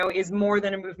is more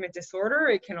than a movement disorder.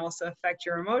 It can also affect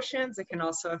your emotions. It can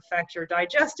also affect your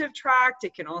digestive tract.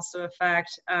 It can also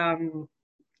affect your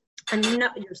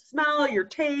smell, your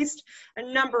taste, a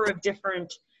number of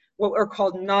different what are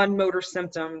called non-motor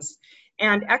symptoms.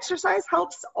 And exercise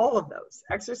helps all of those.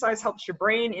 Exercise helps your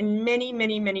brain in many,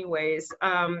 many, many ways.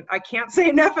 I can't say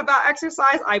enough about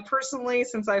exercise. I personally,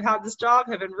 since I've had this job,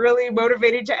 have been really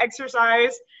motivated to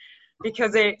exercise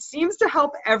because it seems to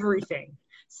help everything.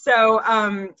 So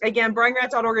again,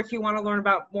 briangrant.org if you want to learn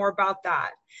more about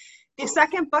that. The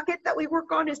second bucket that we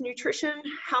work on is nutrition.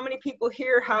 How many people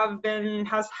here have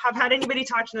had anybody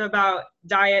talk to them about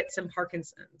diets and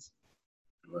Parkinson's?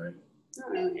 Right.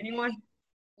 Anyone?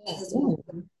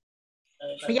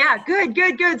 Yeah,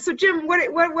 good. So Jim,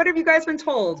 what have you guys been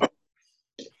told?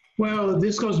 Well,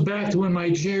 this goes back to when my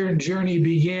journey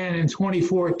began in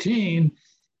 2014,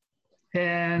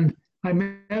 and I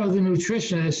met with a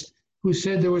nutritionist who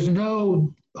said there was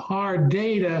no hard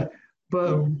data,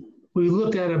 but we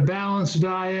looked at a balanced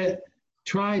diet,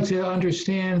 tried to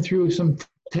understand through some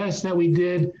tests that we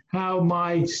did how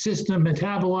my system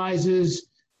metabolizes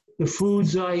the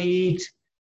foods I eat,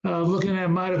 looking at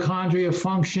mitochondria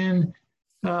function,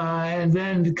 and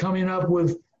then coming up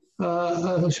with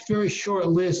a very short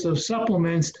list of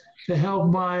supplements to help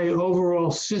my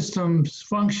overall system's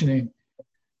functioning.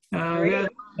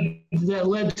 That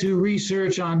led to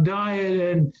research on diet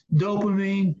and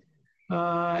dopamine,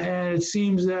 and it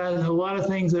seems that a lot of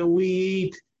things that we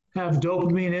eat have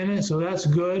dopamine in it, so that's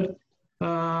good.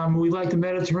 We like the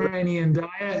Mediterranean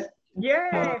diet.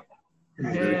 Yay!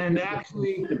 And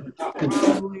actually,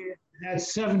 probably at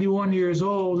 71 years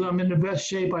old, I'm in the best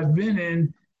shape I've been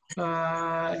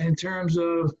in terms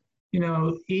of,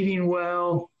 eating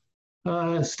well,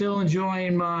 still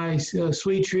enjoying my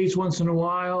sweet treats once in a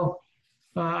while.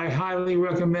 I highly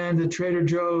recommend the Trader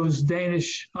Joe's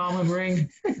Danish almond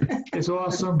ring. It's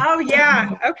awesome. Oh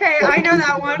yeah, okay, I know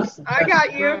that one. I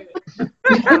got you.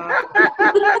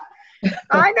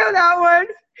 I know that one.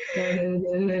 And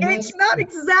it's not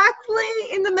exactly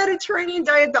in the Mediterranean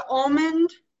diet. The almond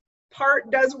part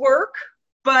does work,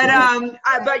 but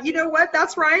but you know what?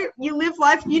 That's right. You live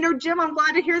life. Jim, I'm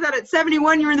glad to hear that at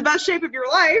 71 you're in the best shape of your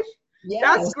life. Yes.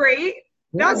 That's great.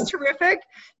 That's terrific.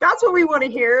 That's what we want to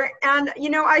hear. And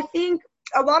I think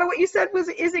a lot of what you said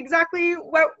is exactly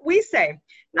what we say.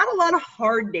 Not a lot of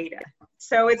hard data.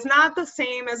 So it's not the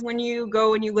same as when you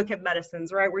go and you look at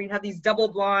medicines, right? Where you have these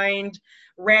double-blind,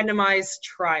 randomized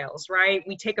trials, right?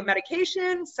 We take a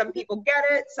medication, some people get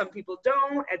it, some people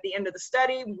don't. At the end of the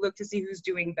study, we look to see who's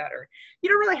doing better. You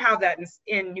don't really have that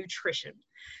in nutrition.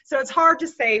 So it's hard to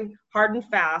say hard and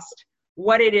fast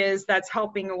what it is that's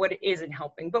helping and what it isn't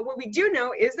helping. But what we do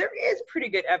know is there is pretty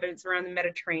good evidence around the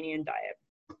Mediterranean diet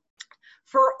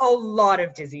for a lot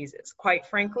of diseases, quite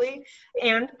frankly,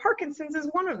 and Parkinson's is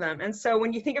one of them. And so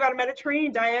when you think about a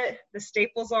Mediterranean diet, the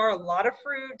staples are a lot of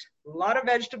fruit, a lot of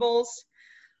vegetables,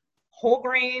 whole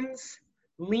grains,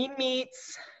 lean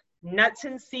meats, nuts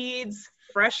and seeds,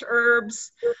 fresh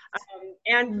herbs,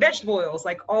 and vegetable oils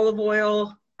like olive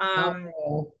oil.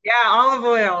 Olive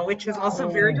oil, which is also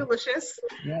very delicious.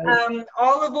 Yes.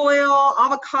 Olive oil,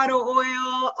 avocado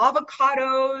oil,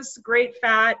 avocados, great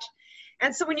fat.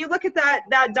 And so when you look at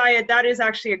that diet, that is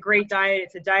actually a great diet.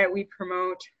 It's a diet we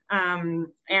promote, and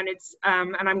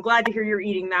I'm glad to hear you're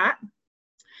eating that.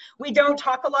 We don't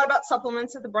talk a lot about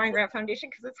supplements at the Brian Grant Foundation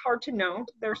because it's hard to know.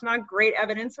 There's not great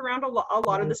evidence around a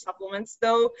lot of the supplements,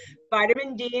 though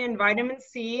vitamin D and vitamin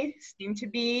C seem to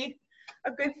be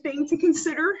a good thing to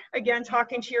consider. Again,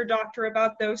 talking to your doctor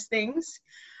about those things.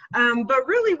 But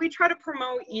really, we try to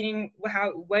promote eating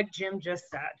what Jim just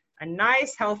said, a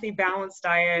nice, healthy, balanced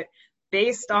diet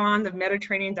based on the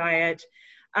Mediterranean diet,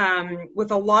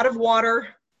 with a lot of water,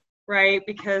 right?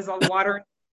 Because water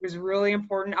is really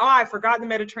important. Oh, I forgot the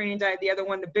Mediterranean diet. The other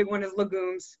one, the big one, is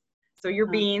legumes. So your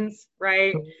beans,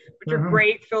 right? Which are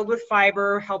great, filled with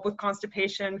fiber, help with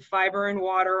constipation. Fiber and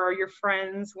water are your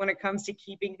friends when it comes to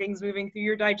keeping things moving through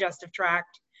your digestive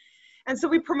tract. And so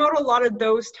we promote a lot of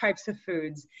those types of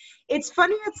foods. It's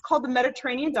funny it's called the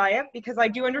Mediterranean diet because I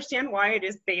do understand why it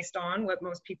is based on what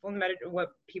people in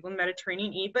the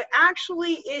Mediterranean eat, but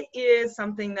actually it is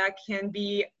something that can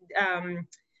be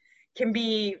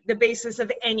the basis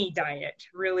of any diet,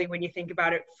 really, when you think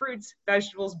about it. Fruits,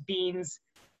 vegetables, beans,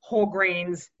 whole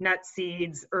grains, nuts,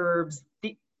 seeds, herbs,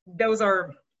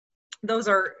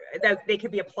 that they could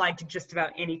be applied to just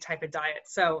about any type of diet.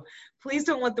 So please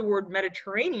don't let the word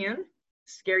Mediterranean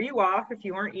scare you off if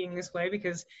you aren't eating this way,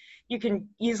 because you can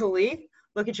easily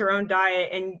look at your own diet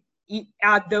and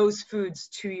add those foods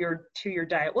to your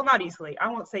diet. Well, not easily. I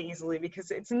won't say easily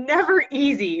because it's never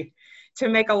easy to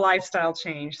make a lifestyle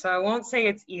change. So I won't say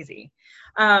it's easy,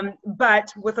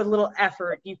 but with a little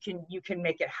effort, you can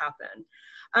make it happen.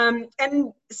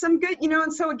 And some good,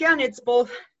 and so again, it's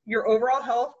both your overall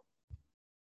health.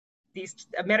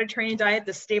 A Mediterranean diet,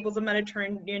 the staples of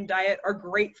Mediterranean diet are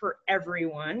great for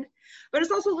everyone, but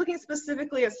it's also looking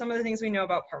specifically at some of the things we know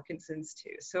about Parkinson's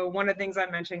too. So one of the things I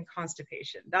mentioned,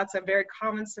 constipation. That's a very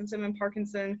common symptom in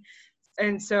Parkinson.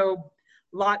 And so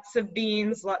lots of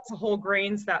beans, lots of whole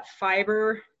grains, that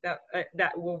fiber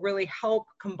that will really help,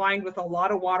 combined with a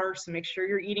lot of water. So make sure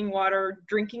you're eating water.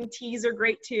 Drinking teas are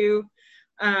great too.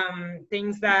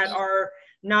 Things that are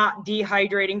not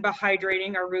dehydrating but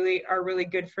hydrating are really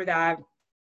good for that.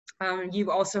 You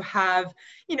also have,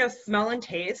 smell and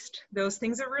taste. Those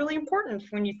things are really important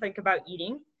when you think about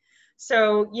eating.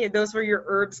 So yeah, those where your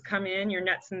herbs come in, your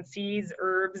nuts and seeds,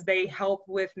 herbs. They help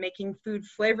with making food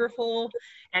flavorful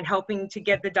and helping to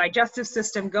get the digestive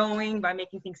system going by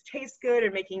making things taste good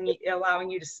and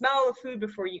allowing you to smell the food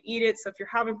before you eat it. So if you're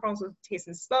having problems with taste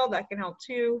and smell, that can help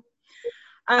too.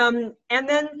 And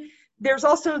then there's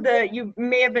also you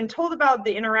may have been told about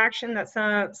the interaction that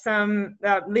some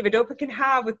levodopa can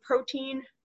have with protein.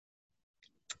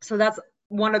 So that's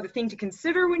one of the things to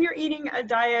consider when you're eating a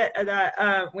diet,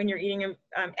 when you're eating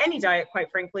any diet, quite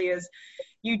frankly, is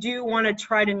you do want to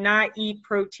try to not eat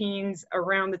proteins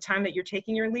around the time that you're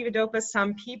taking your levodopa.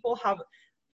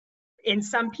 In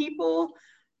some people,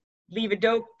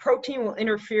 protein will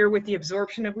interfere with the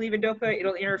absorption of levodopa.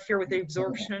 It'll interfere with the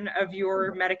absorption of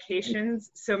your medications.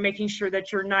 So making sure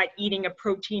that you're not eating a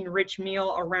protein-rich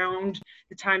meal around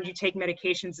the times you take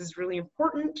medications is really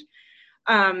important.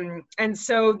 And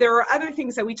so there are other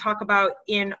things that we talk about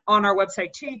on our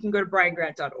website too. You can go to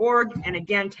briangrant.org and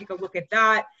again, take a look at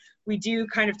that. We do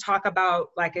kind of talk about,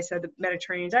 like I said, the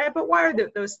Mediterranean diet, but why are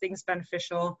those things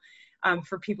beneficial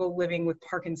for people living with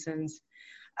Parkinson's?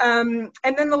 And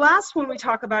then the last one we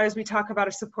talk about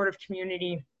a supportive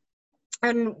community.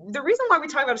 And the reason why we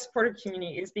talk about a supportive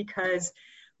community is because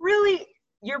really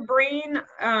your brain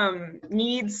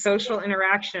needs social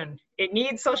interaction. It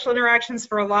needs social interactions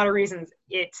for a lot of reasons.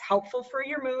 It's helpful for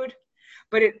your mood,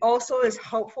 but it also is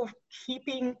helpful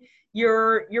keeping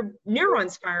your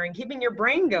neurons firing, keeping your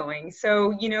brain going.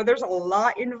 So, there's a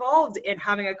lot involved in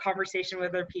having a conversation with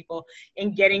other people,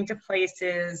 in getting to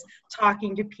places,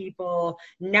 talking to people,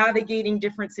 navigating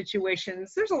different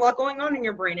situations. There's a lot going on in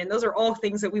your brain, and those are all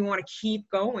things that we want to keep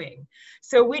going.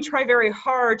 So we try very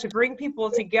hard to bring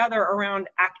people together around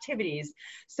activities.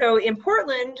 So in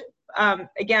Portland,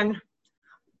 again,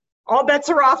 all bets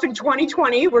are off in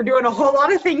 2020. We're doing a whole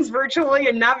lot of things virtually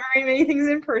and not very many things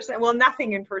in person. Well,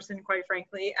 nothing in person, quite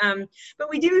frankly. But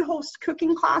we do host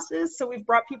cooking classes. So we've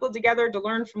brought people together to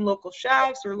learn from local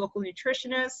chefs or local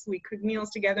nutritionists. We cook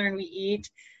meals together and we eat.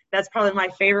 That's probably my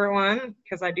favorite one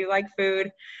because I do like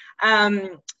food.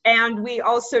 And we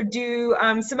also do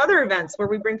some other events where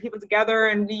we bring people together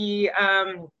and we,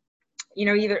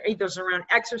 either it's around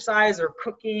exercise or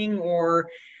cooking or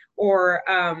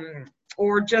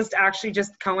just actually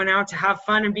just going out to have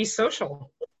fun and be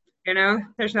social.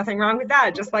 There's nothing wrong with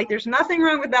that. Just like there's nothing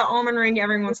wrong with that almond ring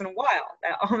every once in a while,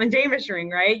 that almond Davis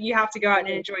ring, right? You have to go out and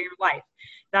enjoy your life.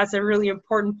 That's a really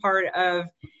important part of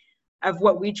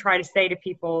what we try to say to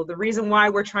people. The reason why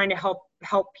we're trying to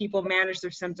help people manage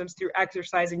their symptoms through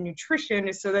exercise and nutrition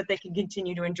is so that they can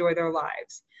continue to enjoy their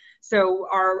lives. So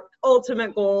our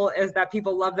ultimate goal is that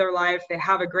people love their life, they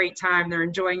have a great time, they're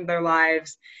enjoying their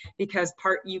lives, because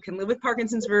you can live with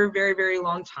Parkinson's for a very, very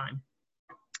long time.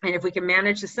 And if we can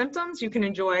manage the symptoms, you can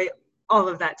enjoy all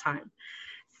of that time.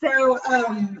 So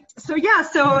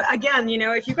again,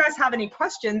 if you guys have any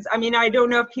questions, I don't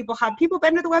know if people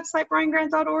been to the website,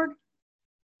 briangrant.org?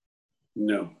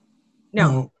 No.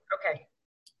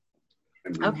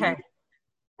 Okay.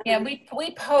 Yeah,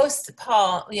 we post,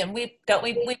 Paul,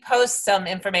 we post some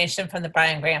information from the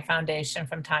Brian Grant Foundation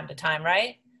from time to time,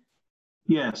 right?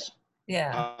 Yes.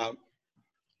 Yeah.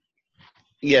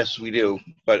 Yes, we do.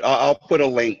 But I'll put a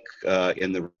link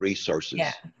in the resources.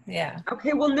 Yeah.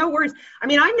 Okay, well, no worries. I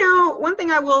know one thing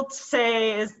I will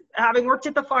say is, having worked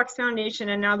at the Fox Foundation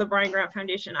and now the Brian Grant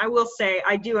Foundation, I will say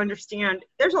I do understand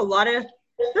there's a lot of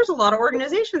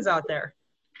organizations out there.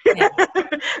 Yeah.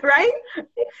 Right?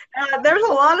 There's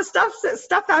a lot of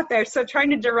stuff out there. So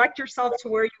trying to direct yourself to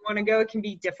where you want to go can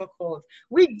be difficult.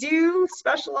 We do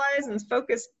specialize and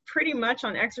focus pretty much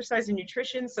on exercise and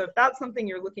nutrition. So if that's something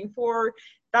you're looking for,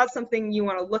 that's something you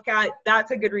want to look at,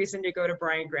 that's a good reason to go to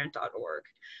briangrant.org.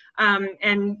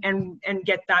 And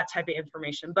get that type of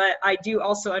information. But I do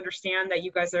also understand that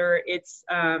you guys are,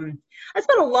 I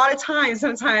spend a lot of time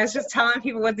sometimes just telling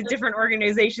people what the different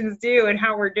organizations do and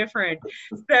how we're different.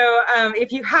 So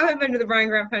if you haven't been to the Brian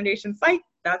Grant Foundation site,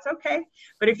 that's okay.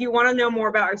 But if you want to know more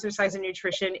about exercise and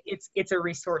nutrition, it's a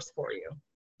resource for you.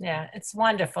 Yeah, it's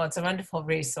wonderful. It's a wonderful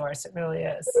resource. It really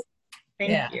is.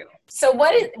 Thank you. So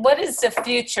what is the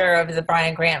future of the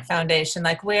Brian Grant Foundation?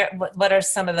 Like what are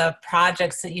some of the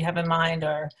projects that you have in mind,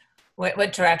 or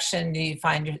what direction do you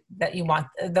find that you want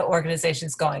the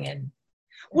organizations going in?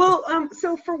 Well,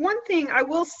 so for one thing, I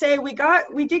will say we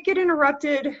did get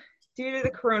interrupted due to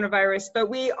the coronavirus, but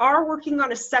we are working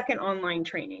on a second online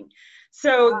training.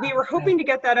 So we were hoping to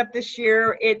get that up this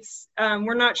year.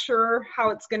 We're not sure how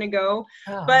it's going to go,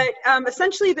 but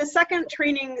essentially the second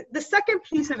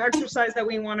piece of exercise that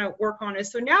we want to work on is,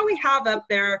 so now we have up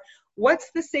there, what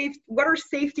are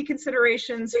safety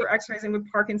considerations for exercising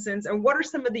with Parkinson's, and what are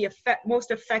some of the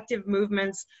most effective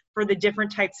movements for the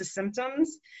different types of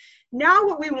symptoms. Now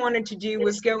what we wanted to do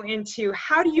was go into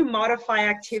how do you modify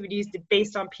activities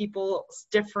based on people's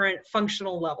different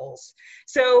functional levels.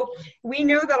 So we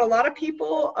know that a lot of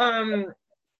people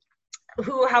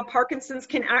who have Parkinson's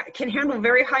can handle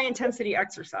very high intensity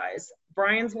exercise.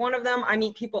 Brian's one of them. I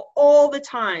meet people all the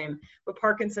time with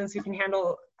Parkinson's who can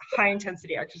handle high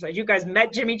intensity exercise. You guys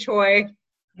met Jimmy Choi.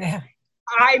 Yeah.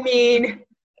 I mean,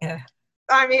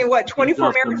 what,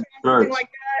 24 marathons, something like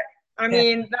that? I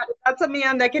mean, that's a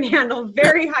man that can handle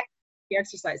very high intensity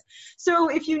exercise. So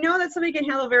if you know that somebody can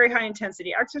handle very high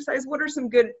intensity exercise, what are some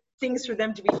good things for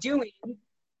them to be doing?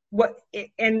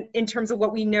 And in terms of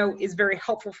what we know is very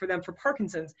helpful for them for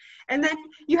Parkinson's. And then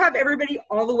you have everybody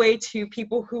all the way to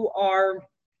people who are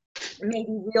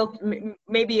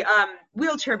maybe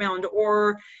wheelchair bound,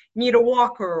 or need a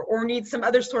walker, or need some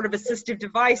other sort of assistive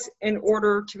device in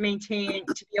order to be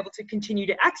able to continue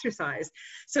to exercise.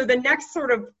 So the next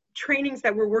sort of trainings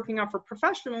that we're working on for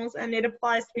professionals, and it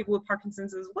applies to people with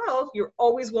Parkinson's as well, you're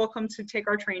always welcome to take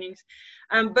our trainings.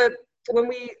 But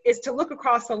is to look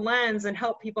across the lens and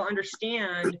help people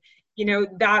understand,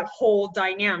 that whole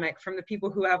dynamic, from the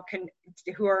people who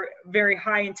are very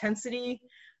high intensity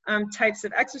types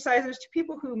of exercisers to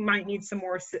people who might need some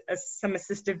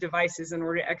assistive devices in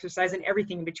order to exercise, and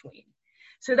everything in between.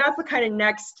 So that's the kind of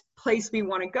next place we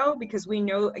want to go, because we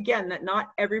know, again, that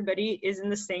not everybody is in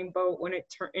the same boat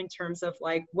in terms of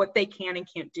like what they can and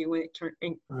can't do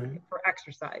for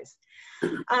exercise.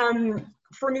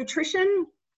 For nutrition,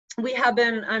 we have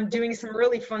been doing some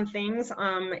really fun things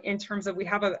in terms of we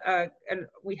have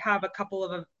a couple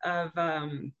of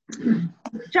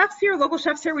chefs here, local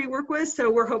chefs here we work with.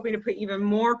 So we're hoping to put even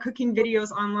more cooking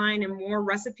videos online and more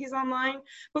recipes online.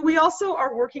 But we also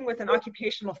are working with an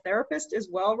occupational therapist as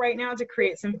well right now to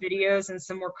create some videos and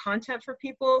some more content for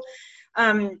people,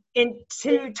 and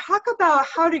to talk about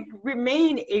how to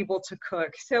remain able to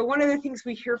cook. So one of the things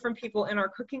we hear from people in our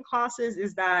cooking classes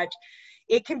is that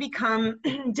it can become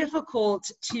difficult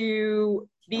to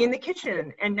be in the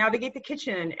kitchen and navigate the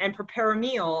kitchen and prepare a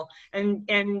meal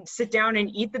and sit down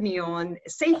and eat the meal and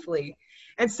safely.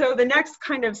 And so the next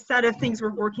kind of set of things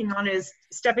we're working on is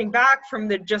stepping back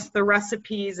from just the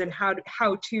recipes and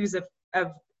how-tos of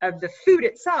the food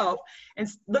itself, and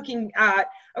looking at,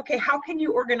 okay, how can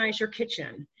you organize your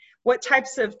kitchen? What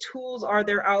types of tools are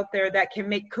there out there that can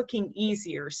make cooking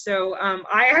easier? So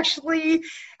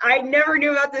I never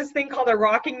knew about this thing called a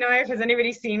rocking knife. Has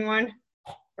anybody seen one?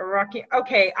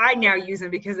 Okay, I now use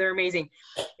them because they're amazing.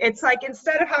 It's like,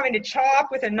 instead of having to chop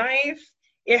with a knife,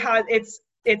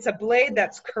 it's a blade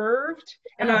that's curved,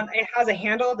 and it has a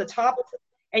handle at the top,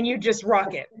 and you just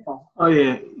rock it. Oh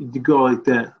yeah, you go like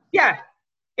that. Yeah.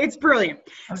 It's brilliant.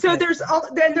 Okay. So there's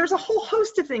a whole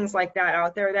host of things like that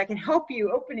out there that can help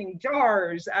you, opening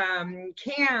jars,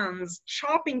 cans,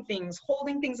 chopping things,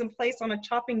 holding things in place on a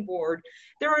chopping board.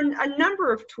 There are a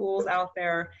number of tools out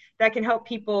there that can help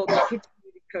people continue to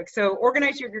cook. So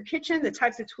organize your kitchen, the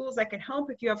types of tools that can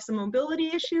help if you have some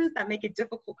mobility issues that make it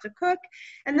difficult to cook.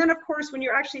 And then, of course, when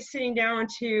you're actually sitting down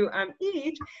to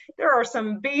eat, there are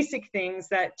some basic things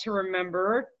to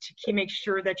remember to make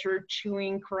sure that you're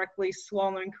chewing correctly,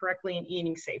 swallowing correctly, and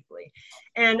eating safely.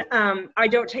 And I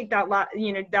don't take that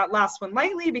last one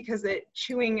lightly, because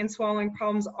chewing and swallowing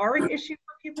problems are an issue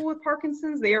for people with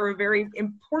Parkinson's. They are a very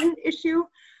important issue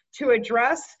to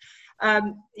address.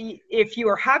 If you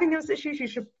are having those issues, you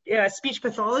should, speech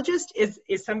pathologist is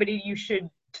somebody you should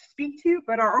speak to,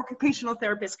 but our occupational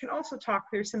therapist can also talk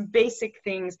through some basic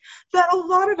things that a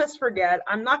lot of us forget.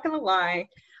 I'm not going to lie.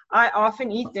 I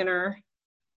often eat dinner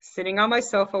sitting on my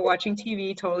sofa watching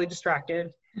TV, totally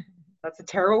distracted. That's a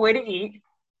terrible way to eat.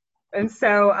 And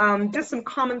so just some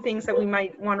common things that we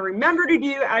might want to remember to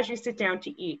do as you sit down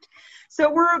to eat. So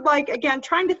we're like, again,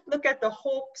 trying to look at the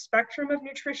whole spectrum of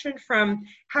nutrition, from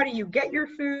how do you get your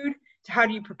food, to how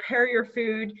do you prepare your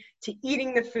food, to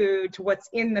eating the food, to what's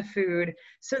in the food,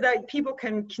 so that people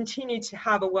can continue to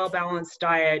have a well-balanced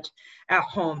diet at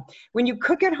home. When you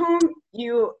cook at home,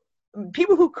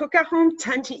 people who cook at home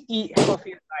tend to eat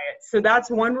healthier diets. So that's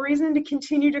one reason to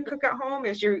continue to cook at home,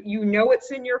 is you know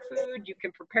what's in your food, you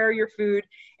can prepare your food,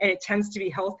 and it tends to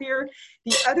be healthier.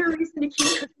 The other reason to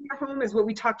keep cooking at home is what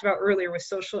we talked about earlier with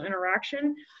social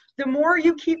interaction. The more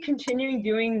you keep continuing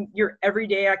doing your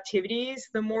everyday activities,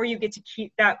 the more you get to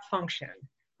keep that function,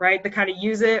 right? The kind of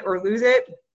use it or lose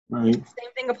it. Right.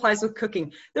 Same thing applies with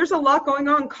cooking. There's a lot going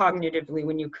on cognitively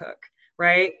when you cook,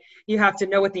 right? You have to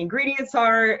know what the ingredients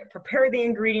are, prepare the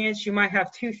ingredients. You might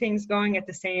have two things going at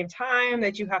the same time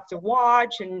that you have to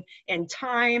watch and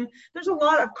time. There's a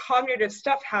lot of cognitive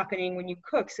stuff happening when you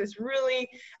cook. So it's really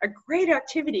a great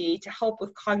activity to help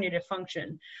with cognitive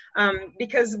function,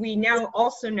 because we now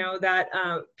also know that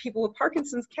people with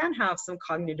Parkinson's can have some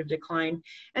cognitive decline,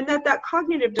 and that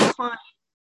cognitive decline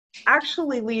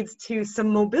actually leads to some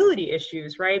mobility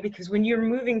issues, right? Because when you're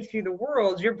moving through the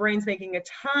world, your brain's making a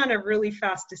ton of really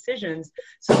fast decisions.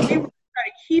 So we want to try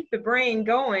to keep the brain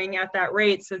going at that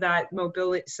rate so that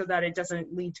it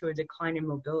doesn't lead to a decline in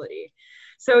mobility.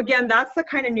 So again, that's the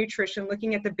kind of nutrition,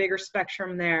 looking at the bigger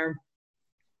spectrum there.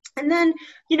 And then,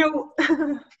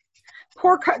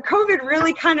 poor COVID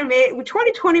really kind of made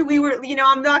 2020, we were,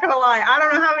 I'm not going to lie, I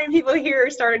don't know how many people here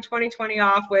started 2020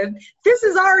 off with, this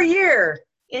is our year.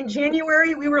 In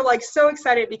January, we were like so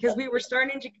excited because we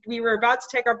were about to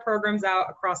take our programs out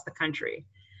across the country.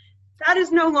 That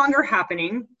is no longer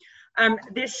happening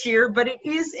this year, but it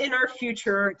is in our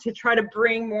future to try to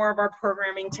bring more of our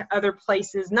programming to other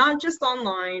places, not just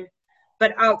online,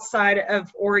 but outside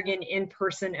of Oregon in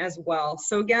person as well.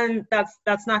 So again, that's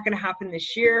not going to happen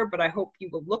this year, but I hope you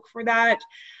will look for that.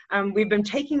 We've been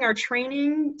taking our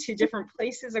training to different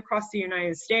places across the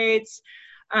United States.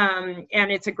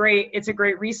 And it's a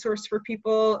great resource for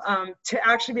people to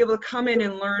actually be able to come in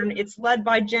and learn. It's led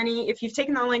by Jenny. If you've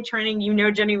taken online training, you know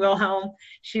Jenny Wilhelm.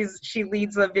 She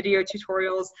leads the video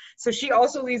tutorials. So she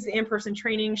also leads the in-person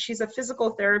training. She's a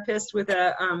physical therapist with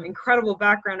an incredible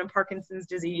background in Parkinson's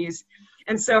disease.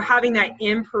 And so having that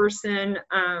in-person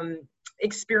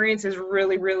experience is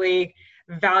really, really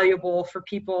valuable for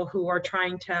people who are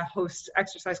trying to host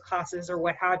exercise classes or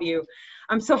what have you.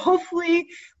 So hopefully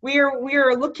we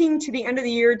are looking to the end of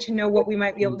the year to know what we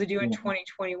might be able to do in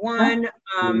 2021.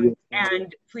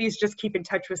 And please just keep in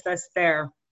touch with us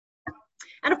there.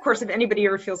 And of course, if anybody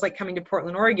ever feels like coming to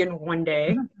Portland, Oregon one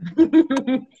day,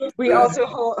 we also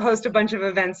host a bunch of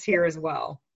events here as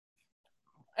well.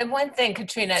 And one thing,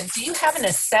 Katrina, do you have an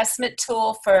assessment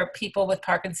tool for people with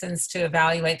Parkinson's to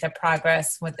evaluate their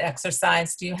progress with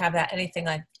exercise? Do you have that, anything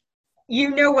like?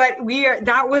 You know what,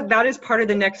 that is part of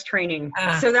the next training.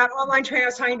 So that online training I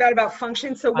was talking about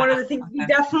function. So one of the things we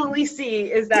definitely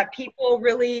see is that people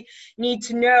really need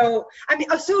to know. I mean,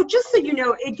 so just so you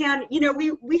know, again,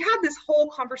 we had this whole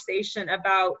conversation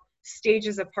about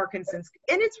stages of Parkinson's,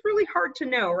 and it's really hard to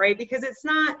know, right? Because it's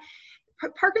not,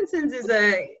 Parkinson's is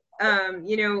the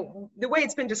way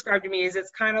it's been described to me is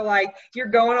it's kind of like you're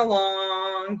going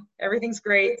along, everything's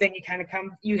great, then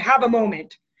you have a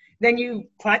moment, then you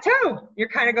plateau, you're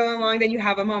kind of going along, then you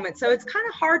have a moment. So it's kind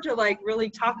of hard to like really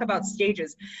talk about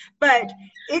stages, but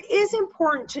it is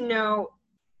important to know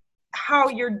how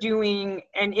you're doing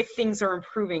and if things are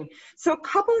improving. So a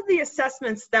couple of the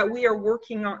assessments that we are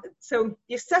working on, so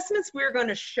the assessments we're going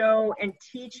to show and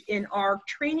teach in our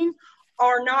training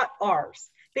are not ours.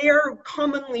 They are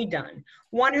commonly done.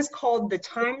 One is called the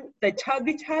tug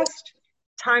test,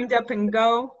 timed up and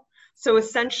go. So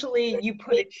essentially you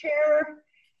put a chair,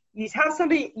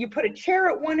 you put a chair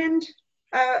at one end,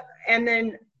 and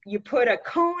then you put a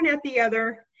cone at the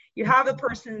other. You have the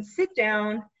person sit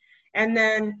down, and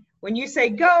then when you say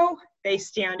go, they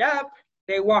stand up,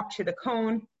 they walk to the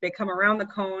cone, they come around the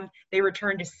cone, they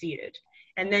return to seated.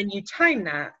 And then you time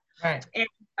that. Right.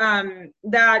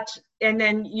 And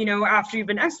then, after you've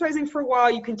been exercising for a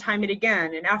while, you can time it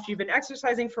again. And after you've been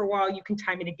exercising for a while, you can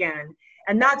time it again.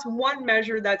 And that's one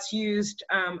measure that's used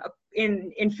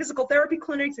in physical therapy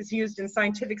clinics. It's used in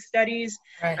scientific studies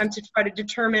to try to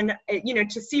determine,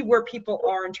 to see where people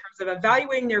are in terms of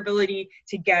evaluating their ability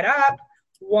to get up,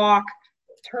 walk,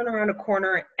 turn around a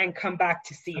corner, and come back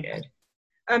to seated.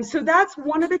 So that's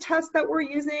one of the tests that we're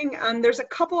using. There's a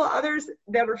couple of others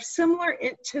that are similar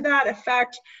to that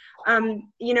effect.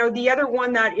 The other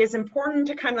one that is important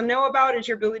to kind of know about is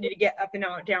your ability to get up and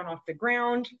down off the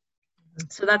ground.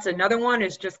 So that's another one,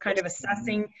 is just kind of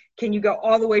assessing, can you go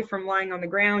all the way from lying on the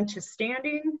ground to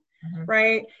standing,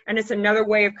 right? And it's another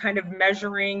way of kind of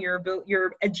measuring your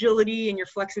agility and your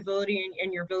flexibility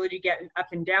and your ability to get up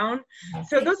and down.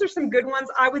 So those are some good ones.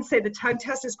 I would say the tug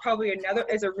test is probably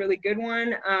is a really good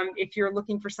one if you're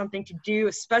looking for something to do,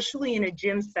 especially in a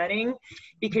gym setting,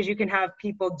 because you can have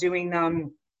people doing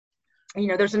them. You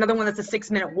know, there's another one that's a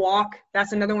 6-minute walk.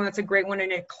 That's another one that's a great one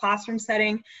in a classroom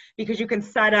setting, because you can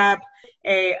set up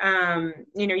you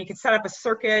can set up a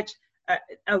circuit,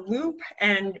 a loop,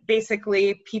 and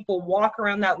basically people walk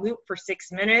around that loop for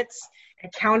 6 minutes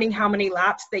and counting how many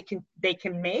laps they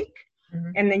can make.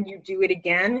 And then you do it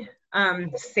again,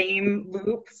 same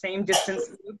loop, same distance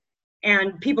loop,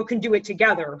 and people can do it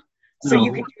together. So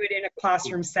you can do it in a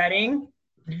classroom setting.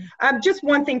 Just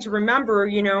one thing to remember,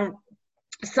 you know,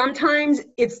 sometimes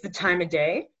it's the time of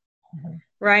day,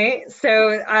 right?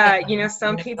 So, you know,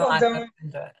 some people don't.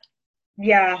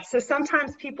 Yeah, so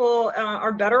sometimes people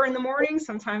are better in the morning,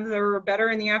 sometimes they're better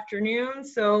in the afternoon.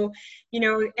 So, you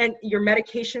know, and your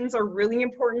medications are really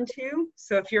important too.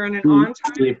 So if you're on an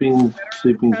on-time,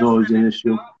 sleeping's always an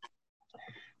issue.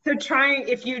 So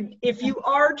if you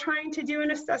are trying to do an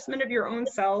assessment of your own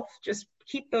self, just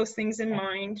keep those things in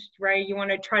mind, right? You want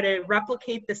to try to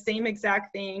replicate the same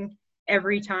exact thing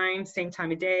every time, same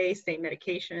time of day, same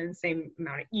medication, same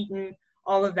amount of eating,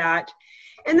 all of that.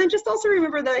 And then just also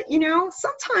remember that, you know,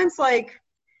 sometimes like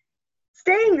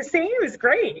staying the same is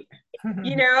great,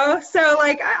 you know? So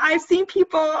like I meet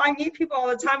people all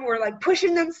the time who are like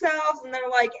pushing themselves, and they're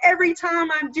like, every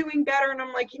time I'm doing better. And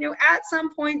I'm like, you know, at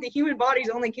some point the human body is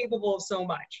only capable of so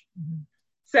much.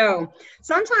 So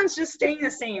sometimes just staying the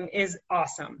same is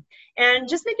awesome. And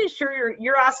just making sure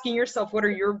you're asking yourself, what are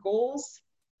your goals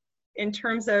in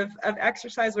terms of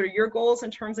exercise? What are your goals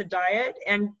in terms of diet,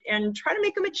 and try to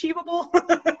make them achievable?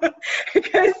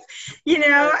 Because, you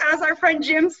know, as our friend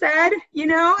Jim said, you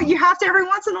know, you have to every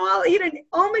once in a while eat an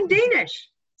almond Danish.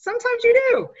 Sometimes you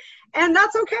do, and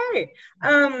that's okay.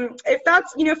 If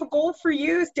that's, you know, if a goal for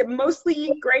you is to mostly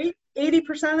eat great,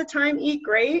 80% of the time eat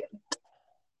great,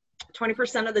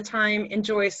 20% of the time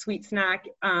enjoy a sweet snack,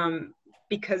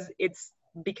 because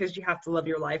you have to love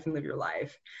your life and live your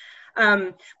life.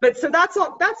 But so that's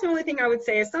the only thing I would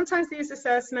say, is sometimes these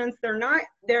assessments, they're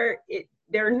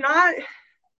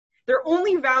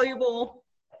only valuable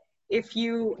if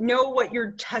you know what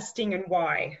you're testing and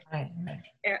why. Right.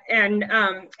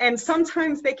 And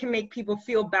sometimes they can make people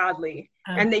feel badly,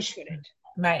 and they shouldn't.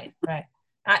 Right.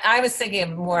 I was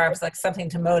thinking more of like something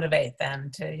to motivate them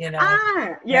to, you know,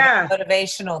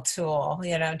 motivational tool,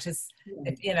 you know, just,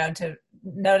 you know, to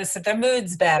notice that their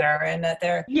mood's better and that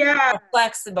they're more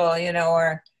flexible, you know,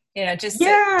 or, you know, just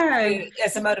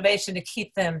as a motivation to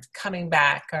keep them coming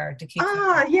back, or to keep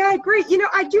great. You know,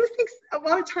 I do think a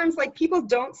lot of times like people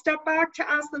don't step back to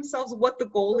ask themselves what the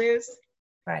goal is.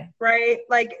 Right.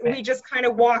 Like we just kind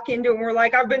of walk into it and we're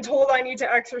like, I've been told I need to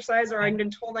exercise, or I've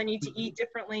been told I need to eat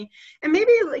differently. And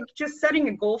maybe like just setting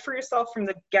a goal for yourself from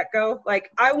the get-go. Like,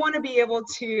 I want to be able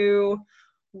to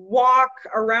walk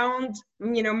around,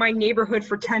 you know, my neighborhood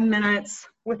for 10 minutes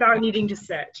without needing to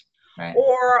sit.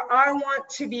 Or I want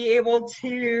to be able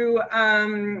to,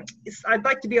 I'd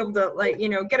like to be able to, like, you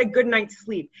know, get a good night's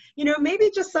sleep. You know,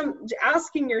 maybe just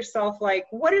asking yourself, like,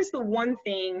 what is the one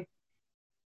thing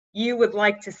you would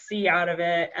like to see out of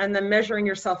it, and then measuring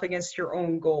yourself against your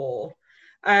own goal.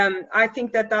 I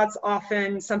think that that's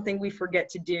often something we forget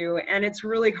to do, and it's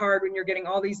really hard when you're getting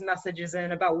all these messages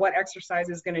in about what exercise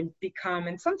is going to become,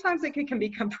 and sometimes it can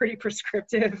become pretty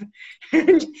prescriptive,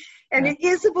 and it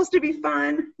is supposed to be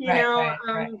fun, you know.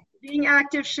 Being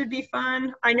active should be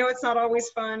fun. I know it's not always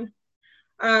fun,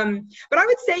 but I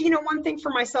would say, you know, one thing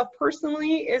for myself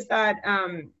personally is that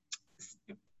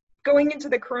going into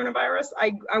the coronavirus,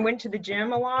 I went to the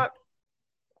gym a lot,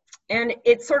 and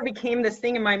it sort of became this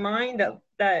thing in my mind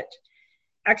that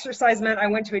exercise meant I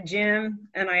went to a gym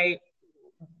and I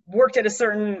worked at a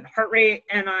certain heart rate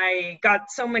and I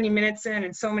got so many minutes in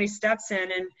and so many steps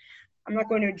in, and I'm not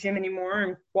going to a gym anymore.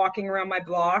 I'm walking around my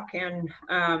block and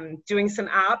doing some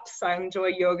apps. I enjoy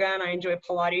yoga and I enjoy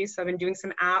Pilates, so I've been doing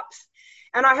some apps,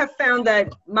 and I have found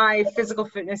that my physical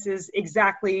fitness is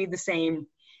exactly the same.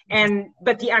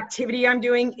 But the activity I'm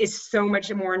doing is so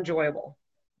much more enjoyable.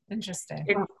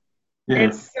 Interesting.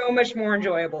 It's so much more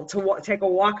enjoyable to take a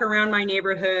walk around my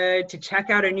neighborhood, to check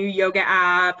out a new yoga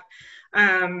app,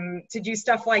 to do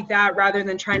stuff like that, rather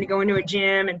than trying to go into a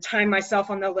gym and time myself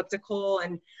on the elliptical.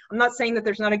 And I'm not saying that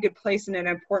there's not a good place and an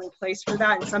important place for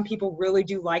that, and some people really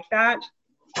do like that.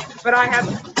 But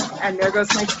and there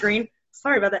goes my screen.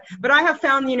 sorry about that. But I have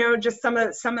found, just some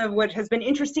of what has been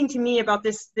interesting to me about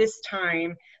this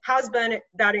time has been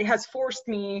that it has forced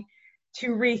me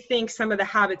to rethink some of the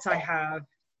habits I have,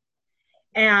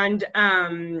 and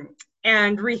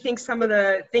rethink some of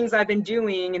the things I've been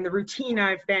doing and the routine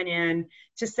I've been in,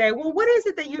 to say, well, what is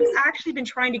it that you've actually been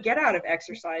trying to get out of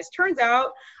exercise? Turns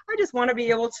out I just want to be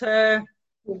able to,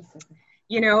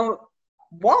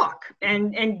 walk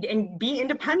and be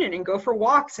independent and go for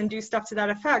walks and do stuff to that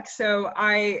effect. So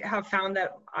I have found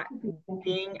that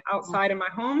being outside in my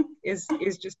home is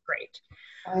just great.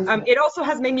 It also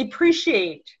has made me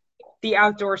appreciate the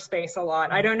outdoor space a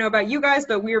lot. I don't know about you guys,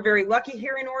 but we are very lucky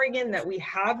here in Oregon that we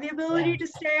have the ability to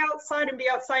stay outside and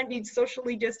be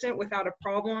socially distant without a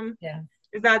problem. Yeah.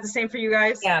 Is that the same for you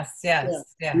guys? Yes. Yeah.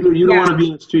 You don't want to be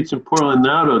in the streets in Portland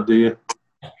now, though, do you?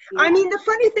 I mean, the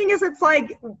funny thing is, it's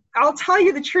like, I'll tell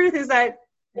you the truth is that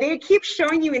they keep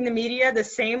showing you in the media the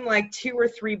same 2 or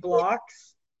 3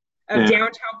 blocks of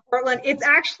downtown Portland. It's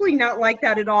actually not like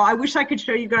that at all. I wish I could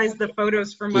show you guys the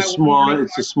photos from It's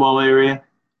a small area.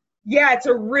 Yeah, it's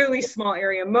a really small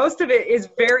area. Most of it is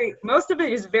very,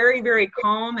 very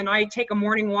calm. And I take a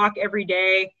morning walk every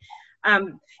day.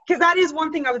 Because that is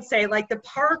one thing I would say, the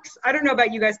parks, I don't know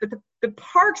about you guys, but the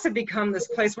parks have become this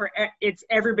place where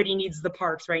everybody needs the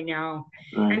parks right now.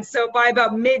 Right. And so by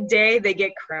about midday, they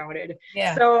get crowded.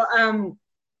 Yeah. So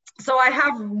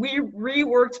we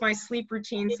reworked my sleep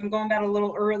routine. So I'm going bed a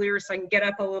little earlier so I can get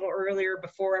up a little earlier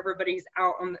before everybody's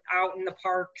out in the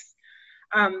parks.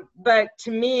 But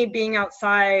to me, being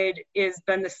outside has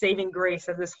been the saving grace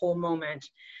of this whole moment.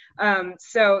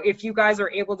 So if you guys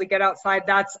are able to get outside,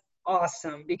 that's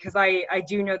awesome, because I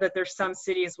do know that there's some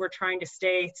cities where trying to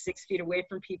stay 6 feet away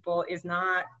from people is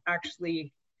not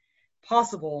actually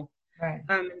possible. Right.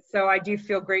 So I do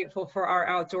feel grateful for our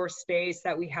outdoor space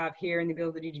that we have here and the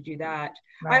ability to do that.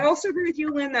 Right. I also agree with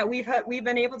you, Lynn, that we've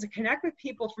been able to connect with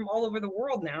people from all over the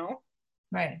world now.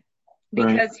 Right.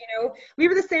 Because, we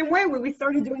were the same way when we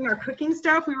started doing our cooking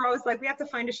stuff. We were always like, we have to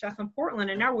find a chef in Portland.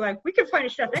 And now we're like, we can find a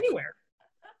chef anywhere.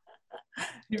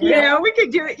 We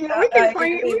could do it. We can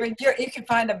find. You can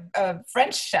find a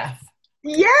French chef.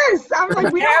 Yes, I'm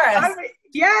like, we don't.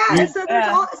 Yeah. So so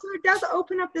it does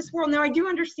open up this world. Now I do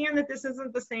understand that this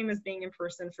isn't the same as being in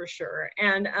person for sure,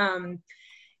 and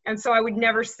so I would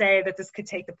never say that this could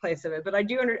take the place of it. But I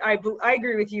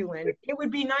agree with you, Lynn. It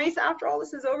would be nice after all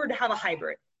this is over to have a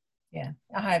hybrid. Yeah,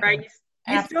 a hybrid. Right.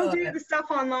 You still do the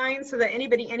stuff online so that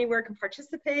anybody anywhere can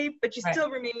participate, but you still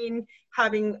remain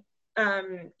having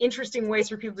interesting ways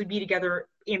for people to be together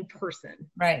in person.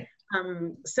 Right.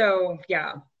 So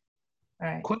yeah.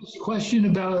 Right. Question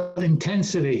about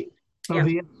intensity of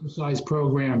the exercise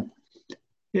program.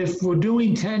 If we're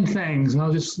doing 10 things, and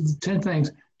I'll just 10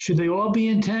 things, should they all be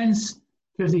intense?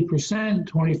 50%,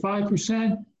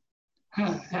 25%?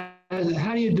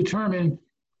 How do you determine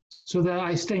so that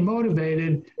I stay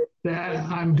motivated, that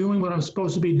I'm doing what I'm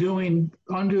supposed to be doing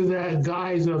under the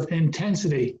guise of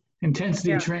intensity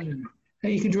training?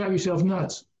 Hey, you can drive yourself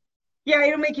nuts. Yeah,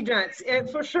 it'll make you nuts. It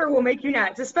for sure will make you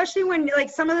nuts, especially when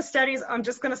some of the studies, I'm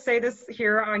just going to say this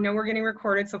here. I know we're getting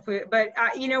recorded, but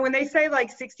when they say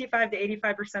 65 to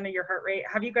 85% of your heart rate,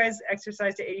 have you guys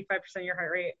exercised at 85% of your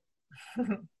heart rate?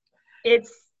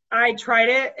 I tried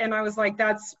it and I was like,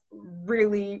 that's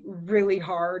really, really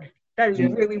hard. That is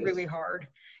really, really hard.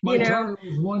 My target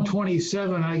was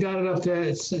 127. I got it up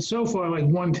to so far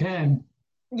 110.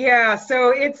 Yeah, so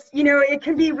it's, it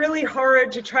can be really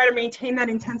hard to try to maintain that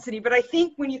intensity. But I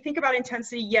think when you think about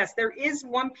intensity, yes, there is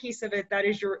one piece of it that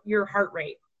is your heart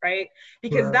rate, right?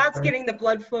 Because that's getting the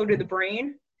blood flow to the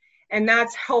brain, and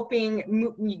that's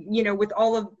helping,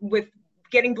 with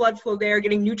getting blood flow there,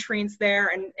 getting nutrients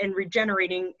there, and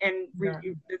regenerating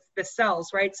the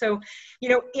cells, right? So,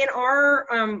 in our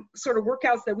sort of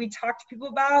workouts that we talk to people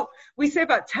about, we say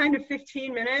about 10 to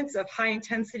 15 minutes of high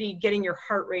intensity, getting your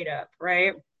heart rate up,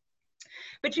 right?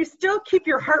 But you still keep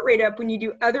your heart rate up when you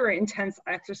do other intense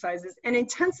exercises. And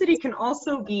intensity can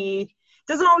also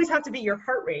doesn't always have to be your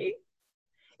heart rate.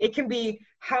 It can be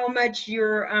how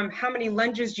many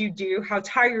lunges you do, how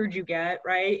tired you get,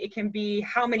 right? It can be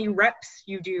how many reps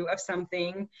you do of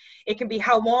something. It can be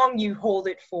how long you hold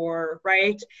it for,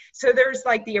 right? So there's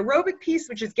the aerobic piece,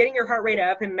 which is getting your heart rate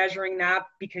up and measuring that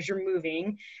because you're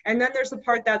moving. And then there's the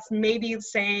part that's maybe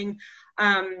saying,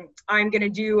 I'm going to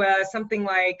do something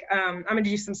I'm going to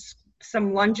do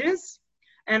some lunges,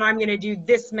 and I'm going to do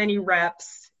this many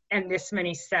reps and this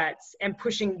many sets, and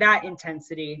pushing that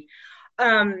intensity.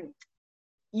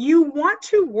 You want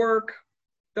to work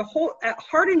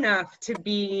hard enough to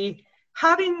be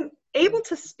able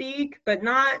to speak, but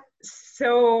not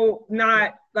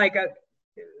like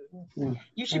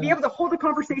You should be able to hold a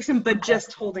conversation, but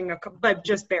just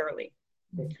barely.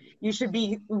 You should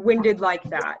be winded like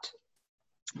that.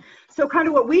 So kind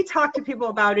of what we talk to people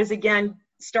about is, again,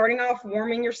 starting off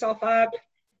warming yourself up,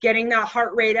 getting that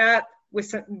heart rate up with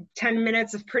some 10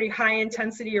 minutes of pretty high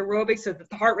intensity aerobics so that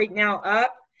the heart rate now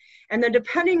up. And then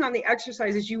depending on the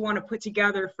exercises you want to put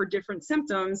together for different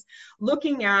symptoms,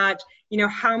 looking at,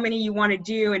 how many you want to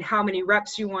do and how many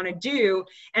reps you want to do,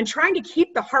 and trying to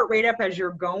keep the heart rate up as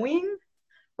you're going,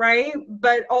 right?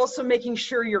 But also making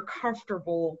sure you're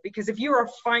comfortable, because if you are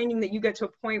finding that you get to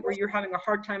a point where you're having a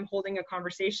hard time holding a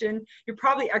conversation, you're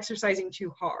probably exercising too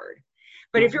hard.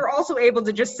 But if you're also able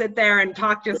to just sit there and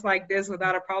talk just like this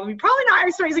without a problem, you're probably not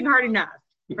exercising hard enough,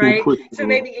 right? So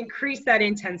maybe increase that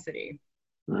intensity.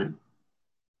 Right.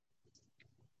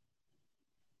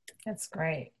 That's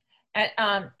great.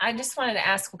 And I just wanted to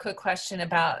ask a quick question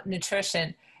about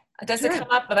nutrition. Does it come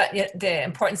up about the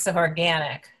importance of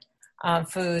organic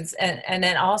foods, and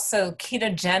then also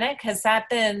ketogenic? Has that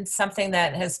been something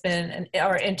that has been,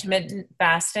 or intermittent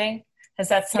fasting? Has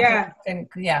that something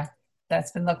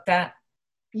that's been looked at?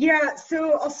 Yeah,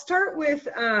 so I'll start with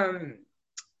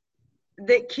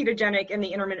the ketogenic and the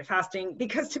intermittent fasting,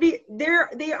 because there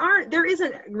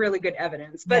isn't really good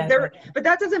evidence, but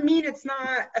that doesn't mean it's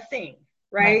not a thing,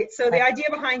 right? So the idea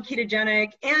behind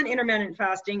ketogenic and intermittent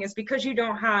fasting is because you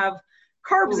don't have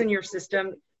carbs in your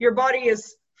system, your body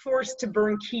is forced to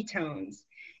burn ketones.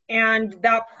 And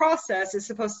that process is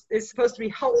supposed to be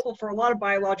helpful for a lot of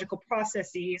biological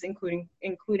processes,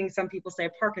 including some people say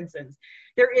Parkinson's.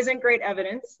 There isn't great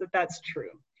evidence that that's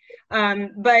true.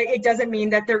 But it doesn't mean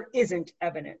that there isn't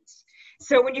evidence.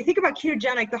 So when you think about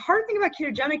ketogenic, the hard thing about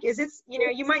ketogenic is it's,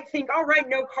 you might think, all right,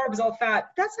 no carbs, all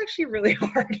fat. That's actually really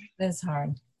hard. It's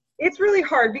hard. It's really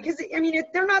hard because,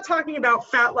 they're not talking about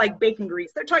fat like bacon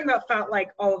grease. They're talking about fat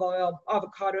like olive oil,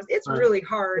 avocados. It's really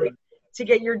hard to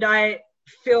get your diet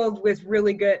filled with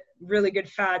really good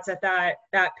fats at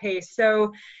that pace.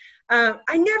 So I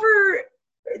never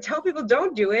tell people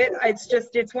don't do it.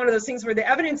 It's one of those things where the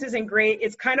evidence isn't great.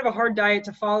 It's kind of a hard diet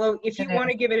to follow. If you want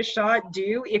to give it a shot,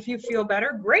 do. If you feel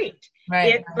better, great.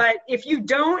 Right. But if you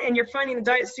don't and you're finding the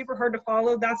diet super hard to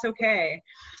follow, that's okay.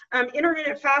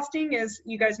 Intermittent fasting, as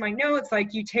you guys might know, it's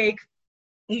like you take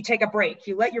a break.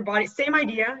 You let your body, same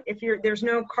idea. If there's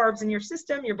no carbs in your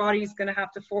system, your body is going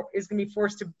to be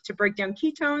forced to break down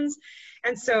ketones.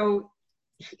 And so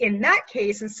in that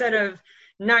case, instead of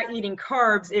not eating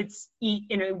carbs, it's eat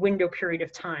in a window period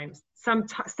of time,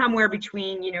 somewhere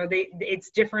between,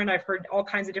 it's different. I've heard all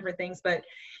kinds of different things, but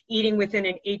eating within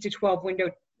an 8 to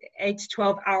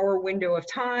 12 hour window of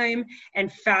time,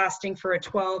 and fasting for a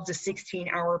 12 to 16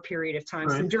 hour period of time.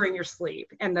 Right. So during your sleep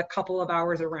and the couple of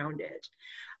hours around it.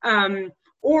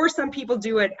 Or some people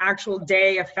do an actual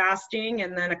day of fasting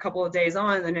and then a couple of days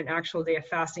on, and then an actual day of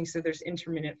fasting. So there's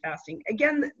intermittent fasting.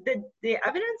 Again, the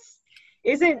evidence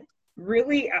isn't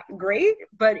really great,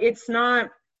 but it's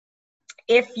not,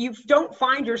 if you don't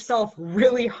find yourself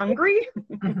really hungry,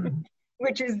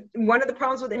 which is one of the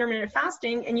problems with intermittent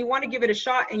fasting, and you want to give it a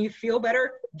shot and you feel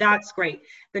better, that's great.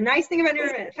 The nice thing about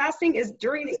intermittent fasting is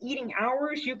during the eating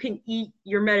hours, you can eat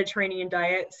your Mediterranean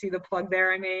diet. See the plug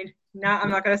there I made? I'm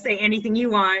not going to say anything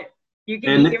you want. You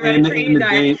can eat your Mediterranean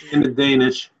diet. And the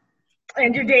Danish.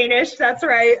 And your Danish, that's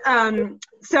right.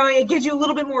 So it gives you a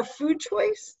little bit more food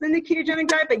choice than the ketogenic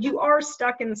diet, but you are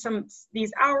stuck in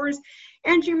these hours,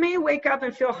 and you may wake up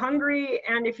and feel hungry.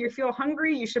 And if you feel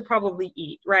hungry, you should probably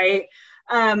eat, right?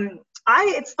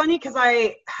 It's funny because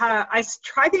I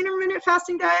tried the intermittent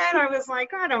fasting diet. I was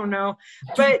like, I don't know,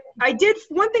 but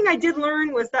one thing I did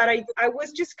learn was that I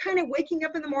was just kind of waking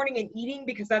up in the morning and eating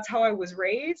because that's how I was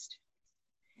raised,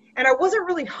 and I wasn't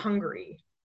really hungry.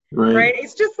 Right.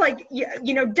 It's just like,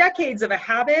 decades of a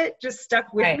habit just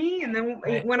stuck with me. And then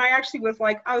when I actually was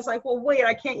like, well, wait,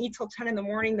 I can't eat till 10 in the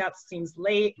morning. That seems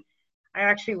late. I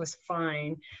actually was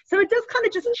fine. So it does kind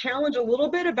of just challenge a little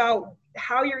bit about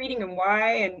how you're eating and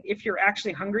why, and if you're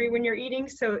actually hungry when you're eating.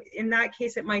 So in that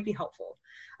case, it might be helpful.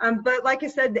 But like I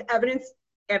said, the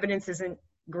evidence isn't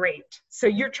great. So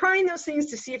you're trying those things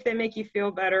to see if they make you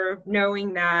feel better,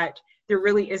 knowing that there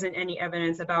really isn't any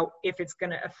evidence about if it's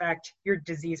going to affect your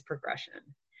disease progression.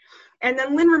 And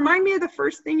then Lynn, remind me of the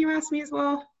first thing you asked me as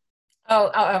well.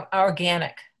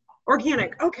 Organic.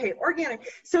 Organic. Okay,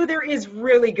 organic. So there is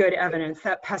really good evidence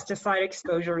that pesticide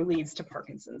exposure leads to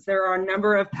Parkinson's. There are a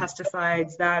number of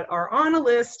pesticides that are on a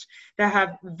list that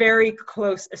have very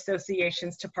close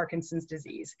associations to Parkinson's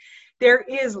disease. There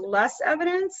is less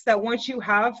evidence that once you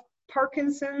have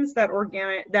Parkinson's, that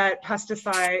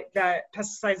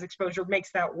pesticides exposure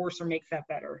makes that worse or makes that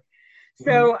better.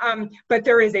 So, but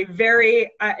there is a very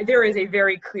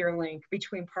clear link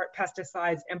between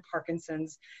pesticides and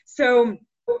Parkinson's. So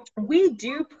we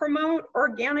do promote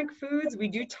organic foods. We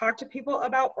do talk to people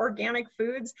about organic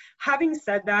foods. Having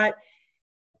said that,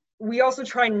 we also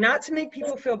try not to make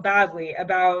people feel badly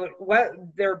about what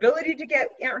their ability to get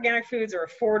organic foods or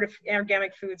afford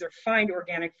organic foods or find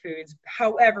organic foods.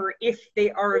 However, if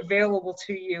they are available